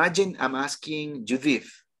 Imagine I'm asking Judith.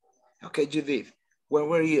 Okay, Judith, where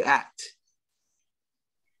were you at?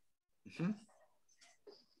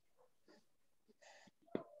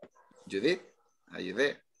 Judith, are you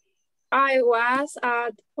there? I was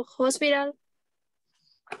at a hospital.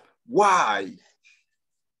 Why?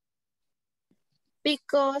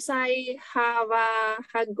 Because I have a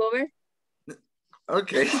hangover.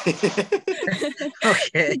 Okay.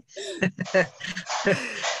 Okay.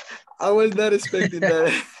 I was not expecting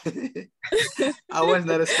that. I was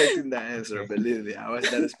not expecting that answer, believe me. I was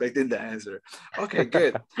not expecting the answer. Okay,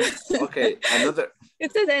 good. Okay, another.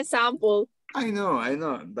 It's an example. I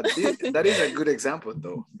know. But that is a good example,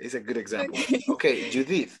 though. It's a good example. Okay,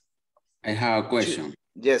 Judith. I have a question.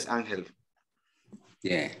 Yes, Angel.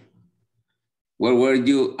 Yeah. Where were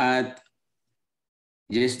you at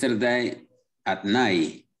yesterday at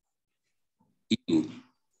night? You.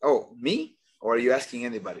 Oh, me? Or are you asking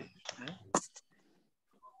anybody?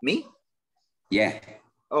 Me? Yeah.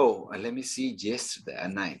 Oh, let me see, yesterday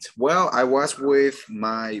at night. Well, I was with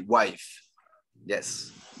my wife.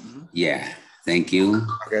 Yes. Yeah, thank you.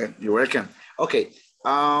 Okay, you're welcome. Okay,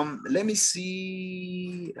 Let me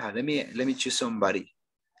see. Let me choose somebody.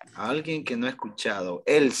 Alguien que no he escuchado.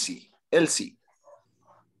 Elsie. Elsie.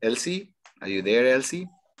 Elsie, are you there, Elsie?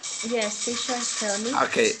 Yes, teacher, tell me.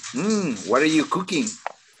 Okay. What are you cooking?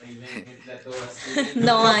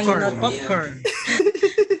 No, I'm not. Popcorn.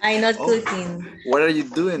 I'm not cooking. What are you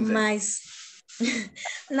doing then?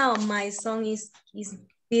 No, my son is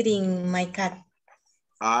feeding my cat.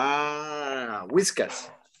 Whiskas.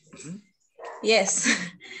 Yes.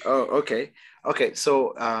 Oh, okay. Okay,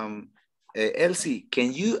 so Elsie,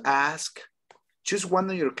 can you choose one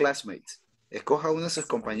of your classmates, escoja uno de sus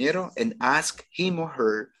compañeros and ask him or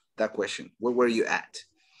her that question. Where were you at?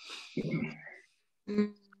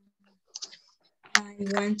 I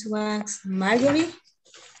want to ask Marjorie.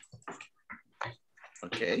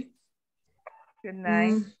 Okay. Good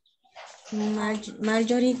night.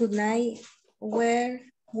 Marjorie, good night. Where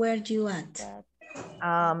were you at?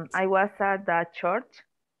 I was at the church.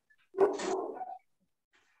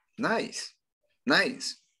 Nice.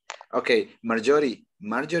 Nice. Okay, Marjorie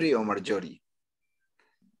or Marjorie?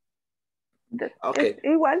 Okay.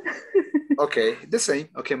 Igual. Okay, the same.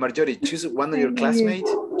 Okay, Marjorie, choose one of your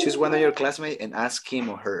classmates. Choose one of your classmates and ask him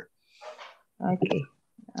or her. Okay.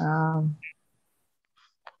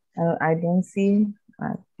 I don't see.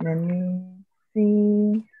 Let me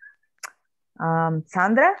see.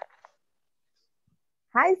 Sandra?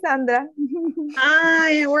 Hi, Sandra.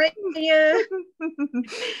 Hi, how are you?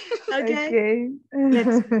 Okay.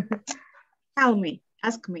 Tell me,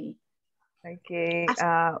 ask me. Okay.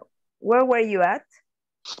 Where were you at?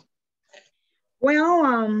 Well,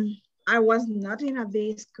 I was not in a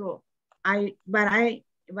day school. But I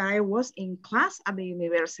was in class at the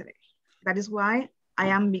university. That is why I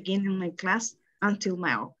am beginning my class until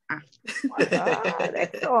now.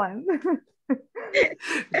 Excellent.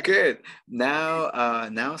 Good.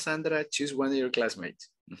 Now, Sandra, choose one of your classmates.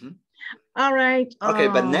 All right. Okay,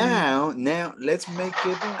 but now let's make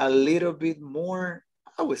it a little bit more,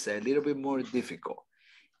 I would say a little bit more difficult.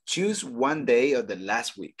 Choose one day of the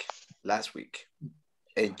last week.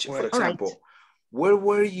 And for example, where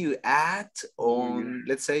were you at on,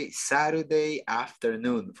 let's say, Saturday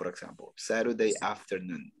afternoon, for example, Saturday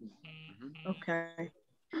afternoon. Okay.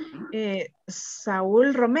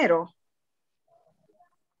 Saúl Romero.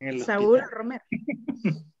 Saúl Romero.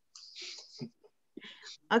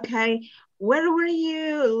 Okay. Where were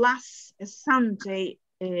you last Sunday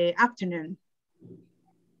afternoon?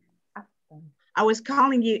 I was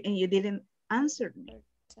calling you and you didn't answer me.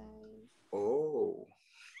 Oh.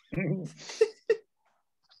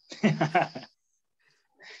 That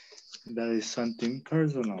is something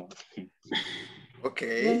personal.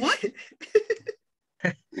 Okay. What?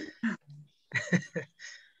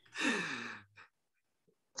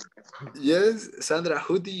 Yes, Sandra,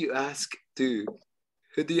 who do you ask to?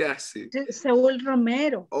 Who do you ask to? Saúl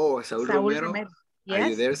Romero. Oh, Saúl Romero. Yes. Are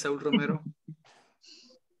you there, Saúl Romero?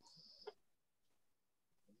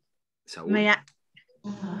 Saúl?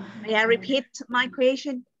 May I repeat my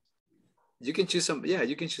question? You can choose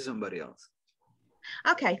you can choose somebody else.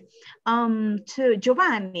 Okay. To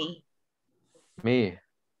Giovanni. Me.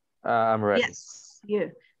 I'm ready. Yes,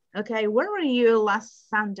 you. Okay, where were you last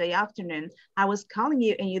Sunday afternoon? I was calling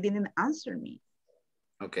you and you didn't answer me.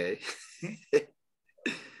 Okay.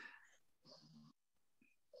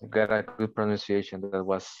 Got a good pronunciation. That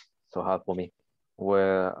was so hard for me.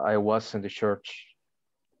 Where I was in the church.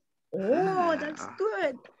 Oh, that's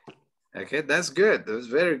good. Okay, that's good. That was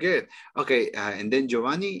very good. Okay, and then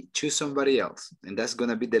Giovanni, choose somebody else. And that's going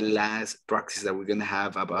to be the last practice that we're going to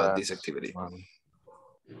have about this activity.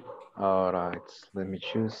 All right, let me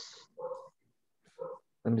choose.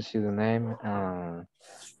 Let me see the name.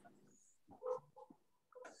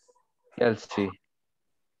 Elsie.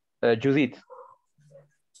 Judith.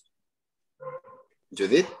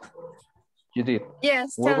 Judith?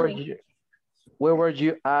 Yes, Where tell were me. where were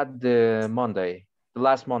you at the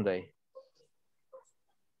last Monday?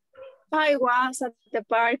 I was at the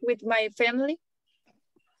park with my family.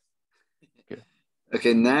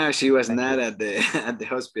 Okay, now she was not at the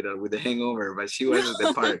hospital with the hangover, but she was at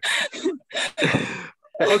the park.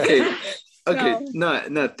 Okay.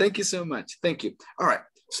 No, thank you so much. Thank you. All right.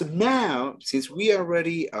 So now, since we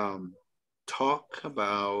already talk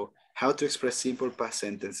about how to express simple past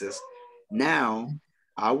sentences, now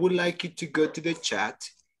I would like you to go to the chat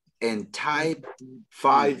and type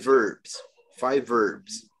 5 verbs. 5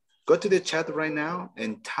 verbs. Go to the chat right now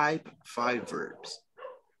and type 5 verbs.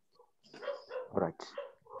 All right.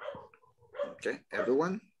 Okay,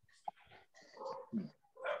 everyone?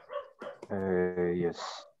 Yes.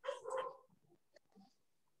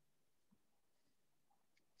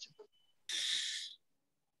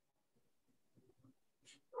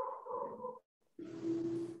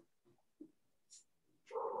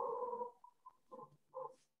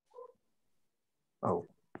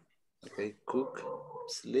 Okay, cook,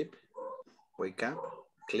 sleep, wake up,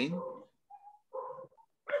 clean,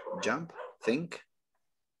 jump, think.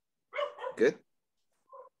 Good.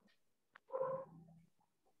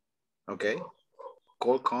 Okay,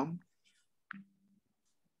 call, come.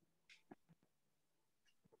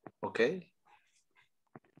 Okay.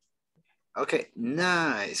 Okay,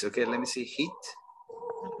 nice. Okay, let me see. Heat.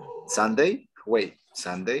 Sunday. Wait,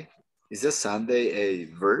 Sunday. Is the Sunday a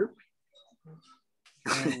verb?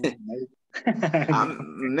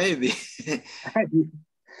 Maybe.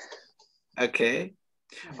 Okay.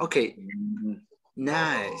 Okay.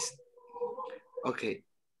 Nice. Okay.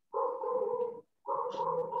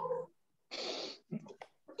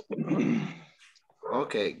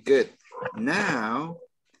 Okay, good. Now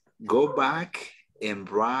go back and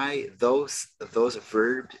write those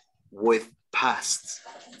verbs with past,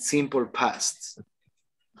 simple past.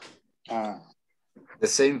 The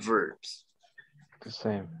same verbs. The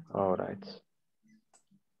same. All right.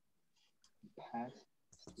 Past.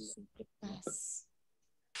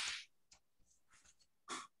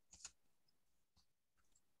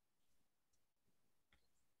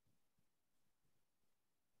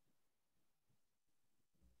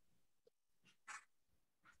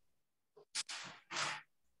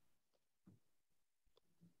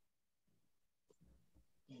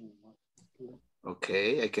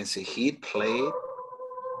 Okay, I can see heat, played,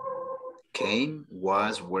 came,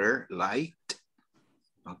 was, were, liked.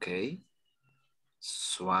 Okay.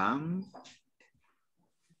 Swam,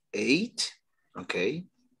 ate. Okay.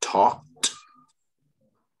 Talked.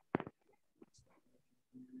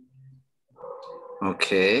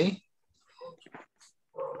 Okay.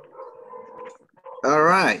 All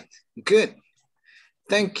right. Good.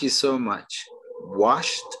 Thank you so much.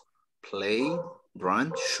 Washed, played,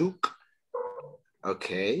 run, shook.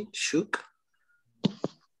 Okay, shook.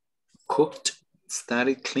 Cooked,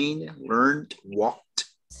 studied, cleaned, learned, walked.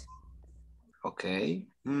 Okay.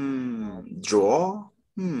 Draw.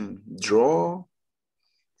 Draw.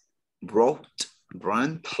 Wrote,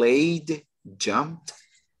 run, played, jumped.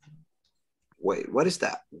 Wait, what is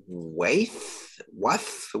that? Wait? What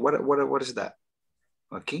is that?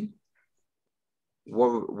 Okay.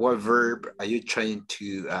 What verb are you trying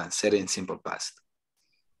to set in simple past?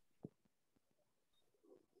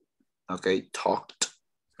 Okay, talked.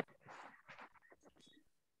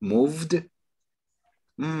 Moved.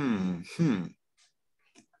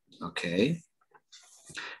 Okay.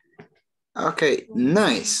 Okay,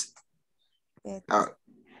 nice.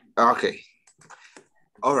 Okay.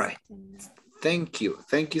 All right. Thank you.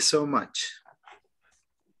 Thank you so much.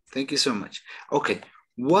 Thank you so much. Okay.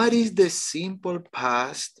 What is the simple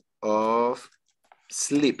past of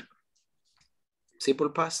sleep? Simple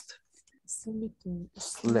past? Sleeping.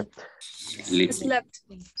 Slept. Slept.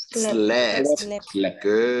 Slept.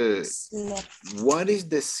 Good. Slept. What is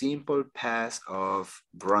the simple past of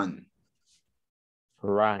run?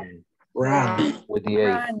 Ran. Run. With the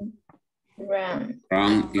A. Run.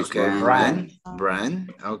 Run is Okay, run.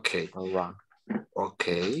 ran. Okay. Run.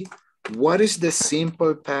 Okay. What is the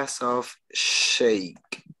simple past of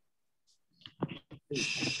shake?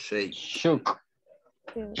 Shake. Shook.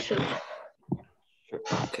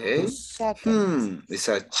 Okay. Is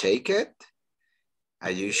that shake it? Are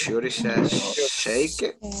you sure it's a shake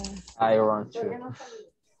it? I run too.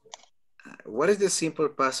 What is the simple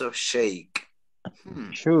past of shake?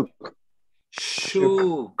 Shook.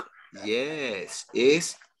 Shook. Yes,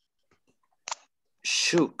 is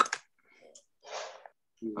shook.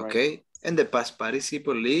 Okay. And the past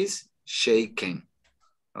participle is shaken.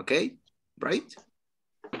 Okay. Right?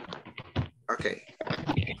 Okay.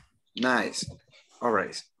 Nice. All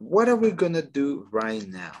right. What are we going to do right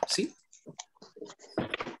now? See?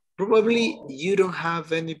 Probably you don't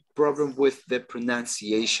have any problem with the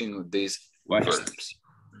pronunciation of these verbs.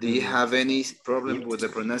 Do you have any problem with the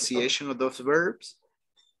pronunciation of those verbs?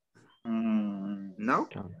 No?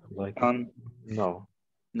 No.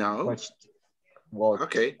 No?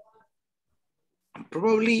 Okay.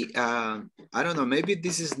 Probably, I don't know, maybe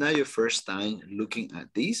this is not your first time looking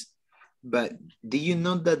at this, but do you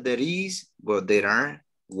know that there is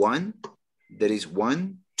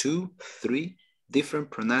one, 2, 3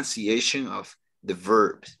 different pronunciation of the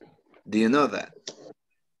verbs. Do you know that?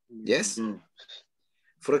 Yes?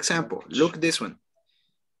 For example, look this one.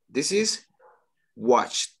 This is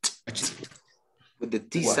watched with the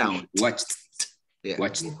T sound. Watched. Yeah.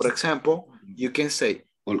 Watched. For example, you can say,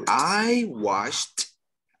 I watched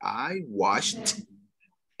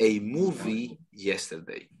a movie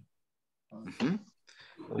yesterday.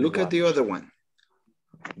 Look at the other one.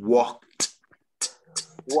 Walked.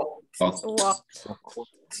 Walked.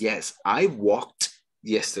 Yes, I walked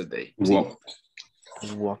yesterday? Walked.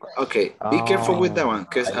 Walk. Okay, be careful with that one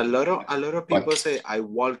because a lot of people say I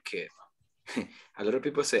walk it. A lot of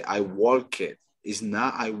people say I walk it. It's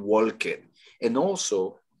not I walk it. And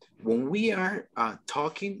also, when we are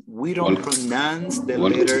talking, we don't pronounce the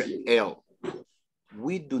letter L.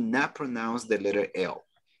 We do not pronounce the letter L.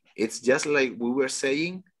 It's just like we were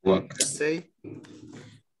saying. Say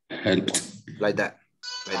helped. Like that.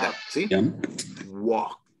 Like that. See? Jumped.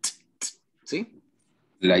 Walked. See?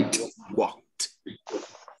 Light. Walked.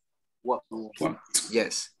 Walked.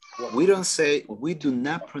 Yes. We don't say, we do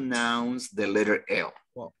not pronounce the letter L.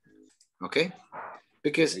 Okay?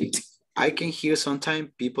 Because I can hear sometimes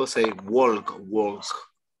people say walk, walk,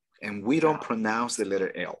 and we don't pronounce the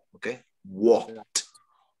letter L. Okay? Walked.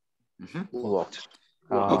 Walked.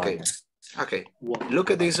 Okay. Okay.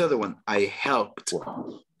 Look at this other one. I helped.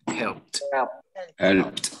 Helped.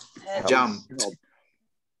 Helped. Jumped.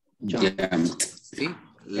 Jumped. See?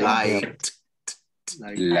 Liked.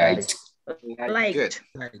 Light. Good.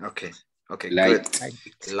 Okay. Okay. Light.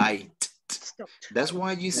 Good. Light. That's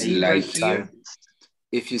why you see right here.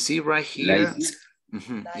 If you see right here,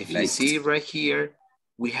 if you see right here,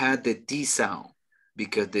 we had the T sound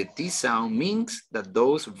because the T sound means that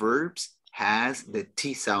those verbs has the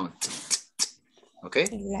T sound. Okay.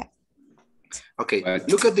 Okay.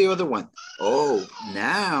 Look at the other one. Oh,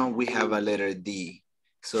 now we have a letter D.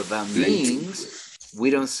 So that means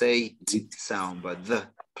we don't say T sound, but the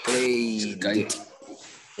played.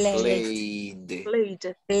 Played. Played. Good.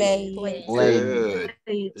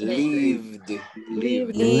 Lived.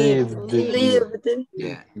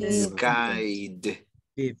 Yeah. Skied.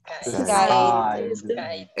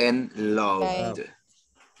 And loved.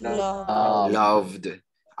 Loved.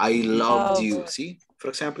 I loved you. See? For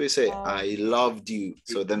example, you say, I loved you.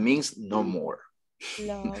 So that means no more.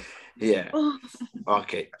 Yeah.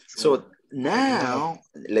 Okay. So now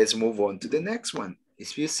let's move on to the next one.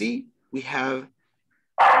 As you see, we have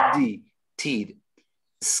D, teed,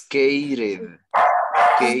 skated,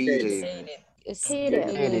 skated.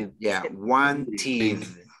 Yeah, wanted.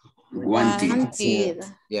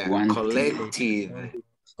 Yeah, collected.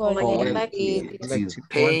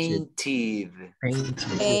 Painted.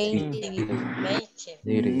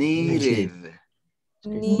 Needed.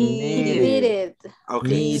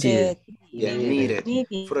 Okay. Yeah, needed.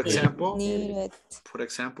 For example,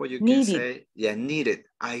 you can say, yeah, needed.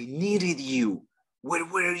 I needed you. Where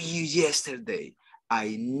were you yesterday?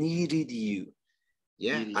 I needed you.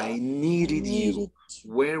 Yeah, I needed you.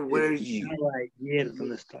 Where were you?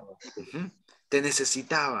 Te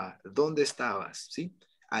necesitaba. ¿Dónde estabas? ¿Sí?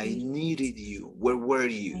 I needed you. Where were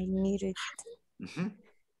you? I needed.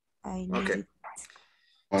 Okay.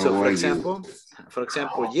 So for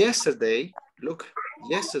example, yesterday, look,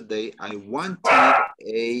 yesterday I wanted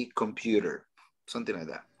a computer. Something like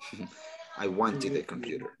that. I wanted a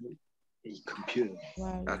computer.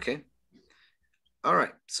 Okay. All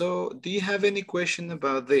right. So do you have any question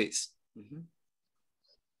about this?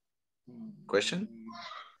 Question?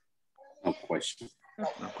 No question.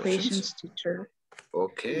 No questions, teacher.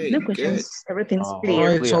 Okay, No good. questions. Everything's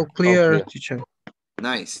clear. It's all clear, teacher.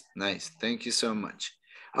 Nice, nice. Thank you so much.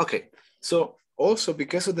 Okay, so also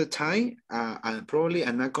because of the time, I'm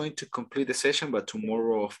not going to complete the session, but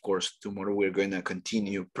tomorrow, of course, tomorrow we're going to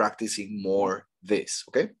continue practicing more this,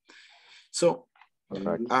 okay? So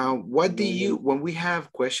what do you, when we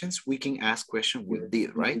have questions, we can ask questions with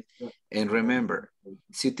did, right? And remember,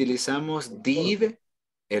 si utilizamos did,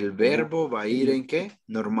 el verbo va a ir en qué?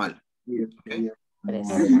 Normal. Okay?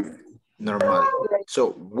 Normal.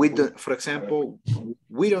 So we don't, for example,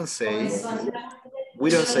 we don't say,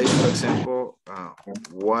 for example,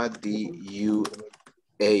 what did you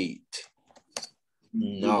eat?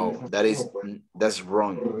 No, that's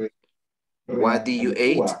wrong. What did you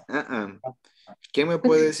eat? ¿Quién me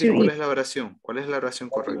puede decir cuál es la oración? ¿Cuál es la oración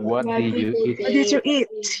correcta? What did you eat? What did you eat?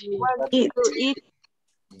 Eat.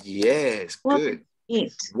 Yes, good.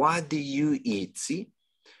 What did you eat? ¿Sí?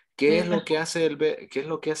 ¿Qué es lo que hace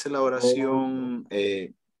la oración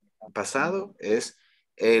pasado? Es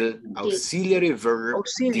el auxiliary verb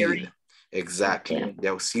did. Exactly. The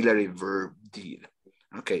auxiliary verb did.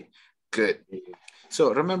 Okay, good.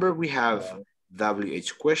 So remember we have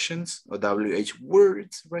WH questions or WH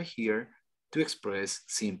words right here to express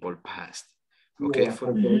simple past. Okay.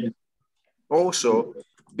 Also,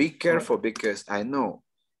 be careful because I know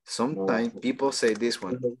sometimes people say this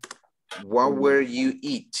one. What were you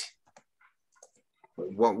eat?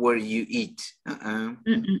 What were you eat?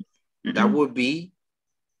 That would be,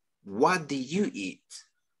 what did you eat?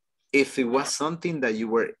 If it was something that you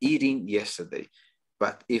were eating yesterday,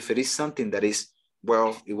 but if it is something that is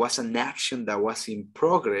well, it was an action that was in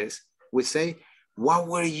progress, we say, what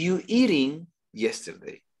were you eating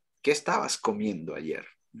yesterday? ¿Qué estabas comiendo ayer?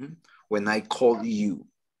 When I called you,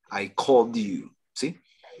 ¿sí?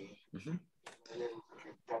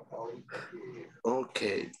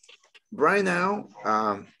 Okay, right now,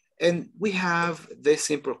 and we have the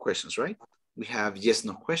simple questions, right? We have yes,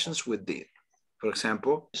 no questions with did. For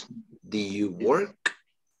example, did you work?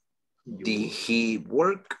 Did he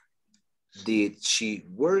work? Did she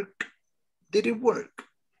work? Did it work?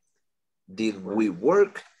 Did we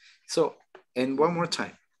work? So, and one more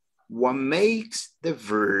time. What makes the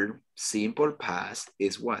verb simple past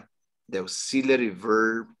is what? The auxiliary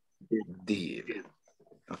verb did.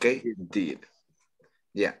 Okay, did.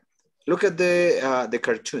 Yeah. Look at the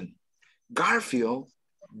cartoon. Garfield,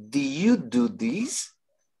 did you do this?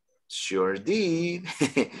 Sure did.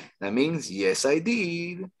 That means yes, I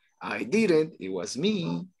did. I didn't. It was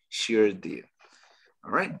me. Sure did.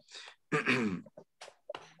 All right.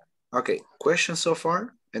 Okay. Questions so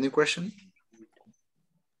far? Any question?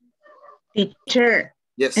 Teacher.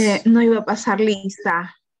 Yes. No iba a pasar lista.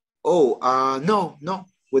 Oh, no.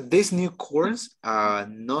 With this new course,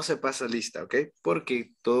 no se pasa lista, ¿ok?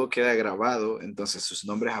 Porque todo queda grabado, entonces sus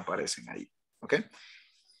nombres aparecen ahí, ¿ok?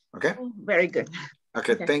 Okay. Very good.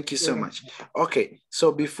 Okay, thank you so much. Okay,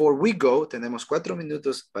 so before we go, tenemos 4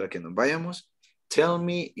 minutos para que nos vayamos. Tell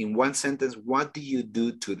me in one sentence, what do you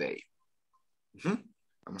do today?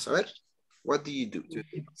 Vamos a ver. What do you do?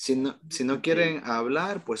 Si no quieren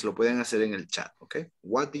hablar, pues lo pueden hacer en el chat, okay?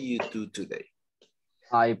 What do you do today?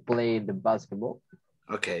 I played the basketball.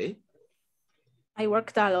 Okay. I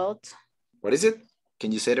worked a lot. What is it?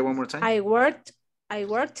 Can you say it one more time? I worked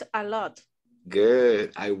a lot.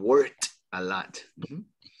 Good. I worked a lot.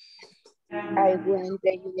 I went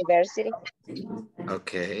to university.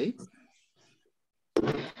 Okay.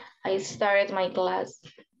 I started my class.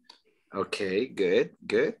 Okay, good.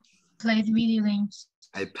 Played video games.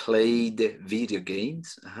 I played video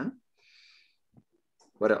games.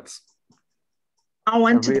 What else? I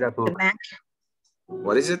went to the bank.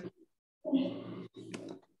 What is it?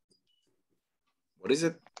 What is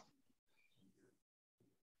it?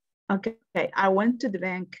 Okay, I went to the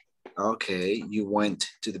bank. Okay, you went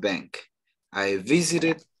to the bank. I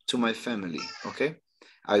visited to my family, okay?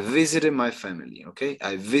 I visited my family, okay?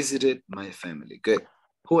 I visited my family. Good.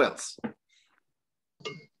 Who else?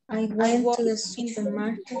 I went to the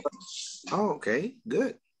supermarket. Oh, okay,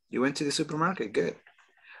 good. You went to the supermarket, good.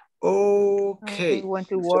 Okay. I went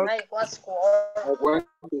to work. I went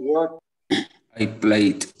to work. I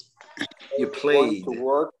played. You played. To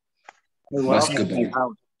work.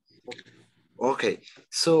 Basketball. Okay,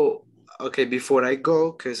 so before I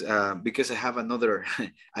go, because I have another,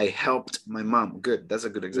 I helped my mom. Good, that's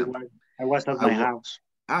a good example. I was at my house.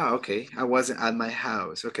 Okay, I wasn't at my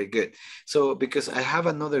house. Okay, good. So because I have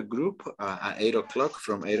another group at 8 o'clock,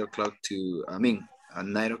 from 8 o'clock to, at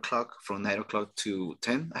 9 o'clock, from 9 o'clock to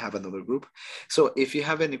 10, I have another group. So if you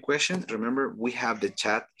have any questions, remember we have the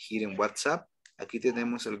chat here in WhatsApp. Aquí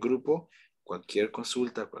tenemos el grupo. Cualquier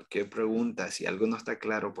consulta, cualquier pregunta, si algo no está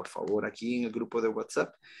claro, por favor, aquí en el grupo de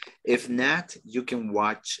WhatsApp. If not, you can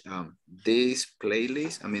watch this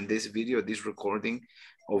playlist, this video, this recording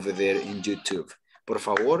over there in YouTube. Por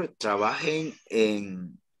favor, trabajen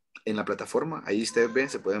en la plataforma. Ahí ustedes ven,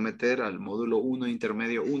 se pueden meter al módulo 1,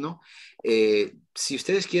 intermedio 1. Si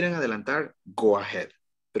ustedes quieren adelantar, go ahead.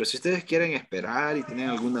 Pero si ustedes quieren esperar y tienen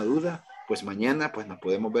alguna duda, pues mañana pues nos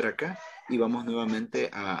podemos ver acá y vamos nuevamente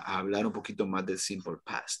a hablar un poquito más del simple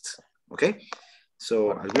past. ¿Ok?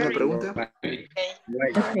 So, ¿alguna pregunta?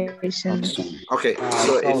 Okay,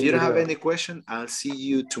 so if you don't have any question, I'll see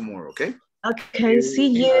you tomorrow, okay? Okay,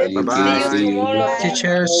 see you. Bye-bye. See you tomorrow.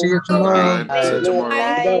 Teacher, see you tomorrow. See you tomorrow.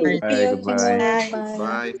 Bye.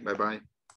 Bye. Bye. Bye.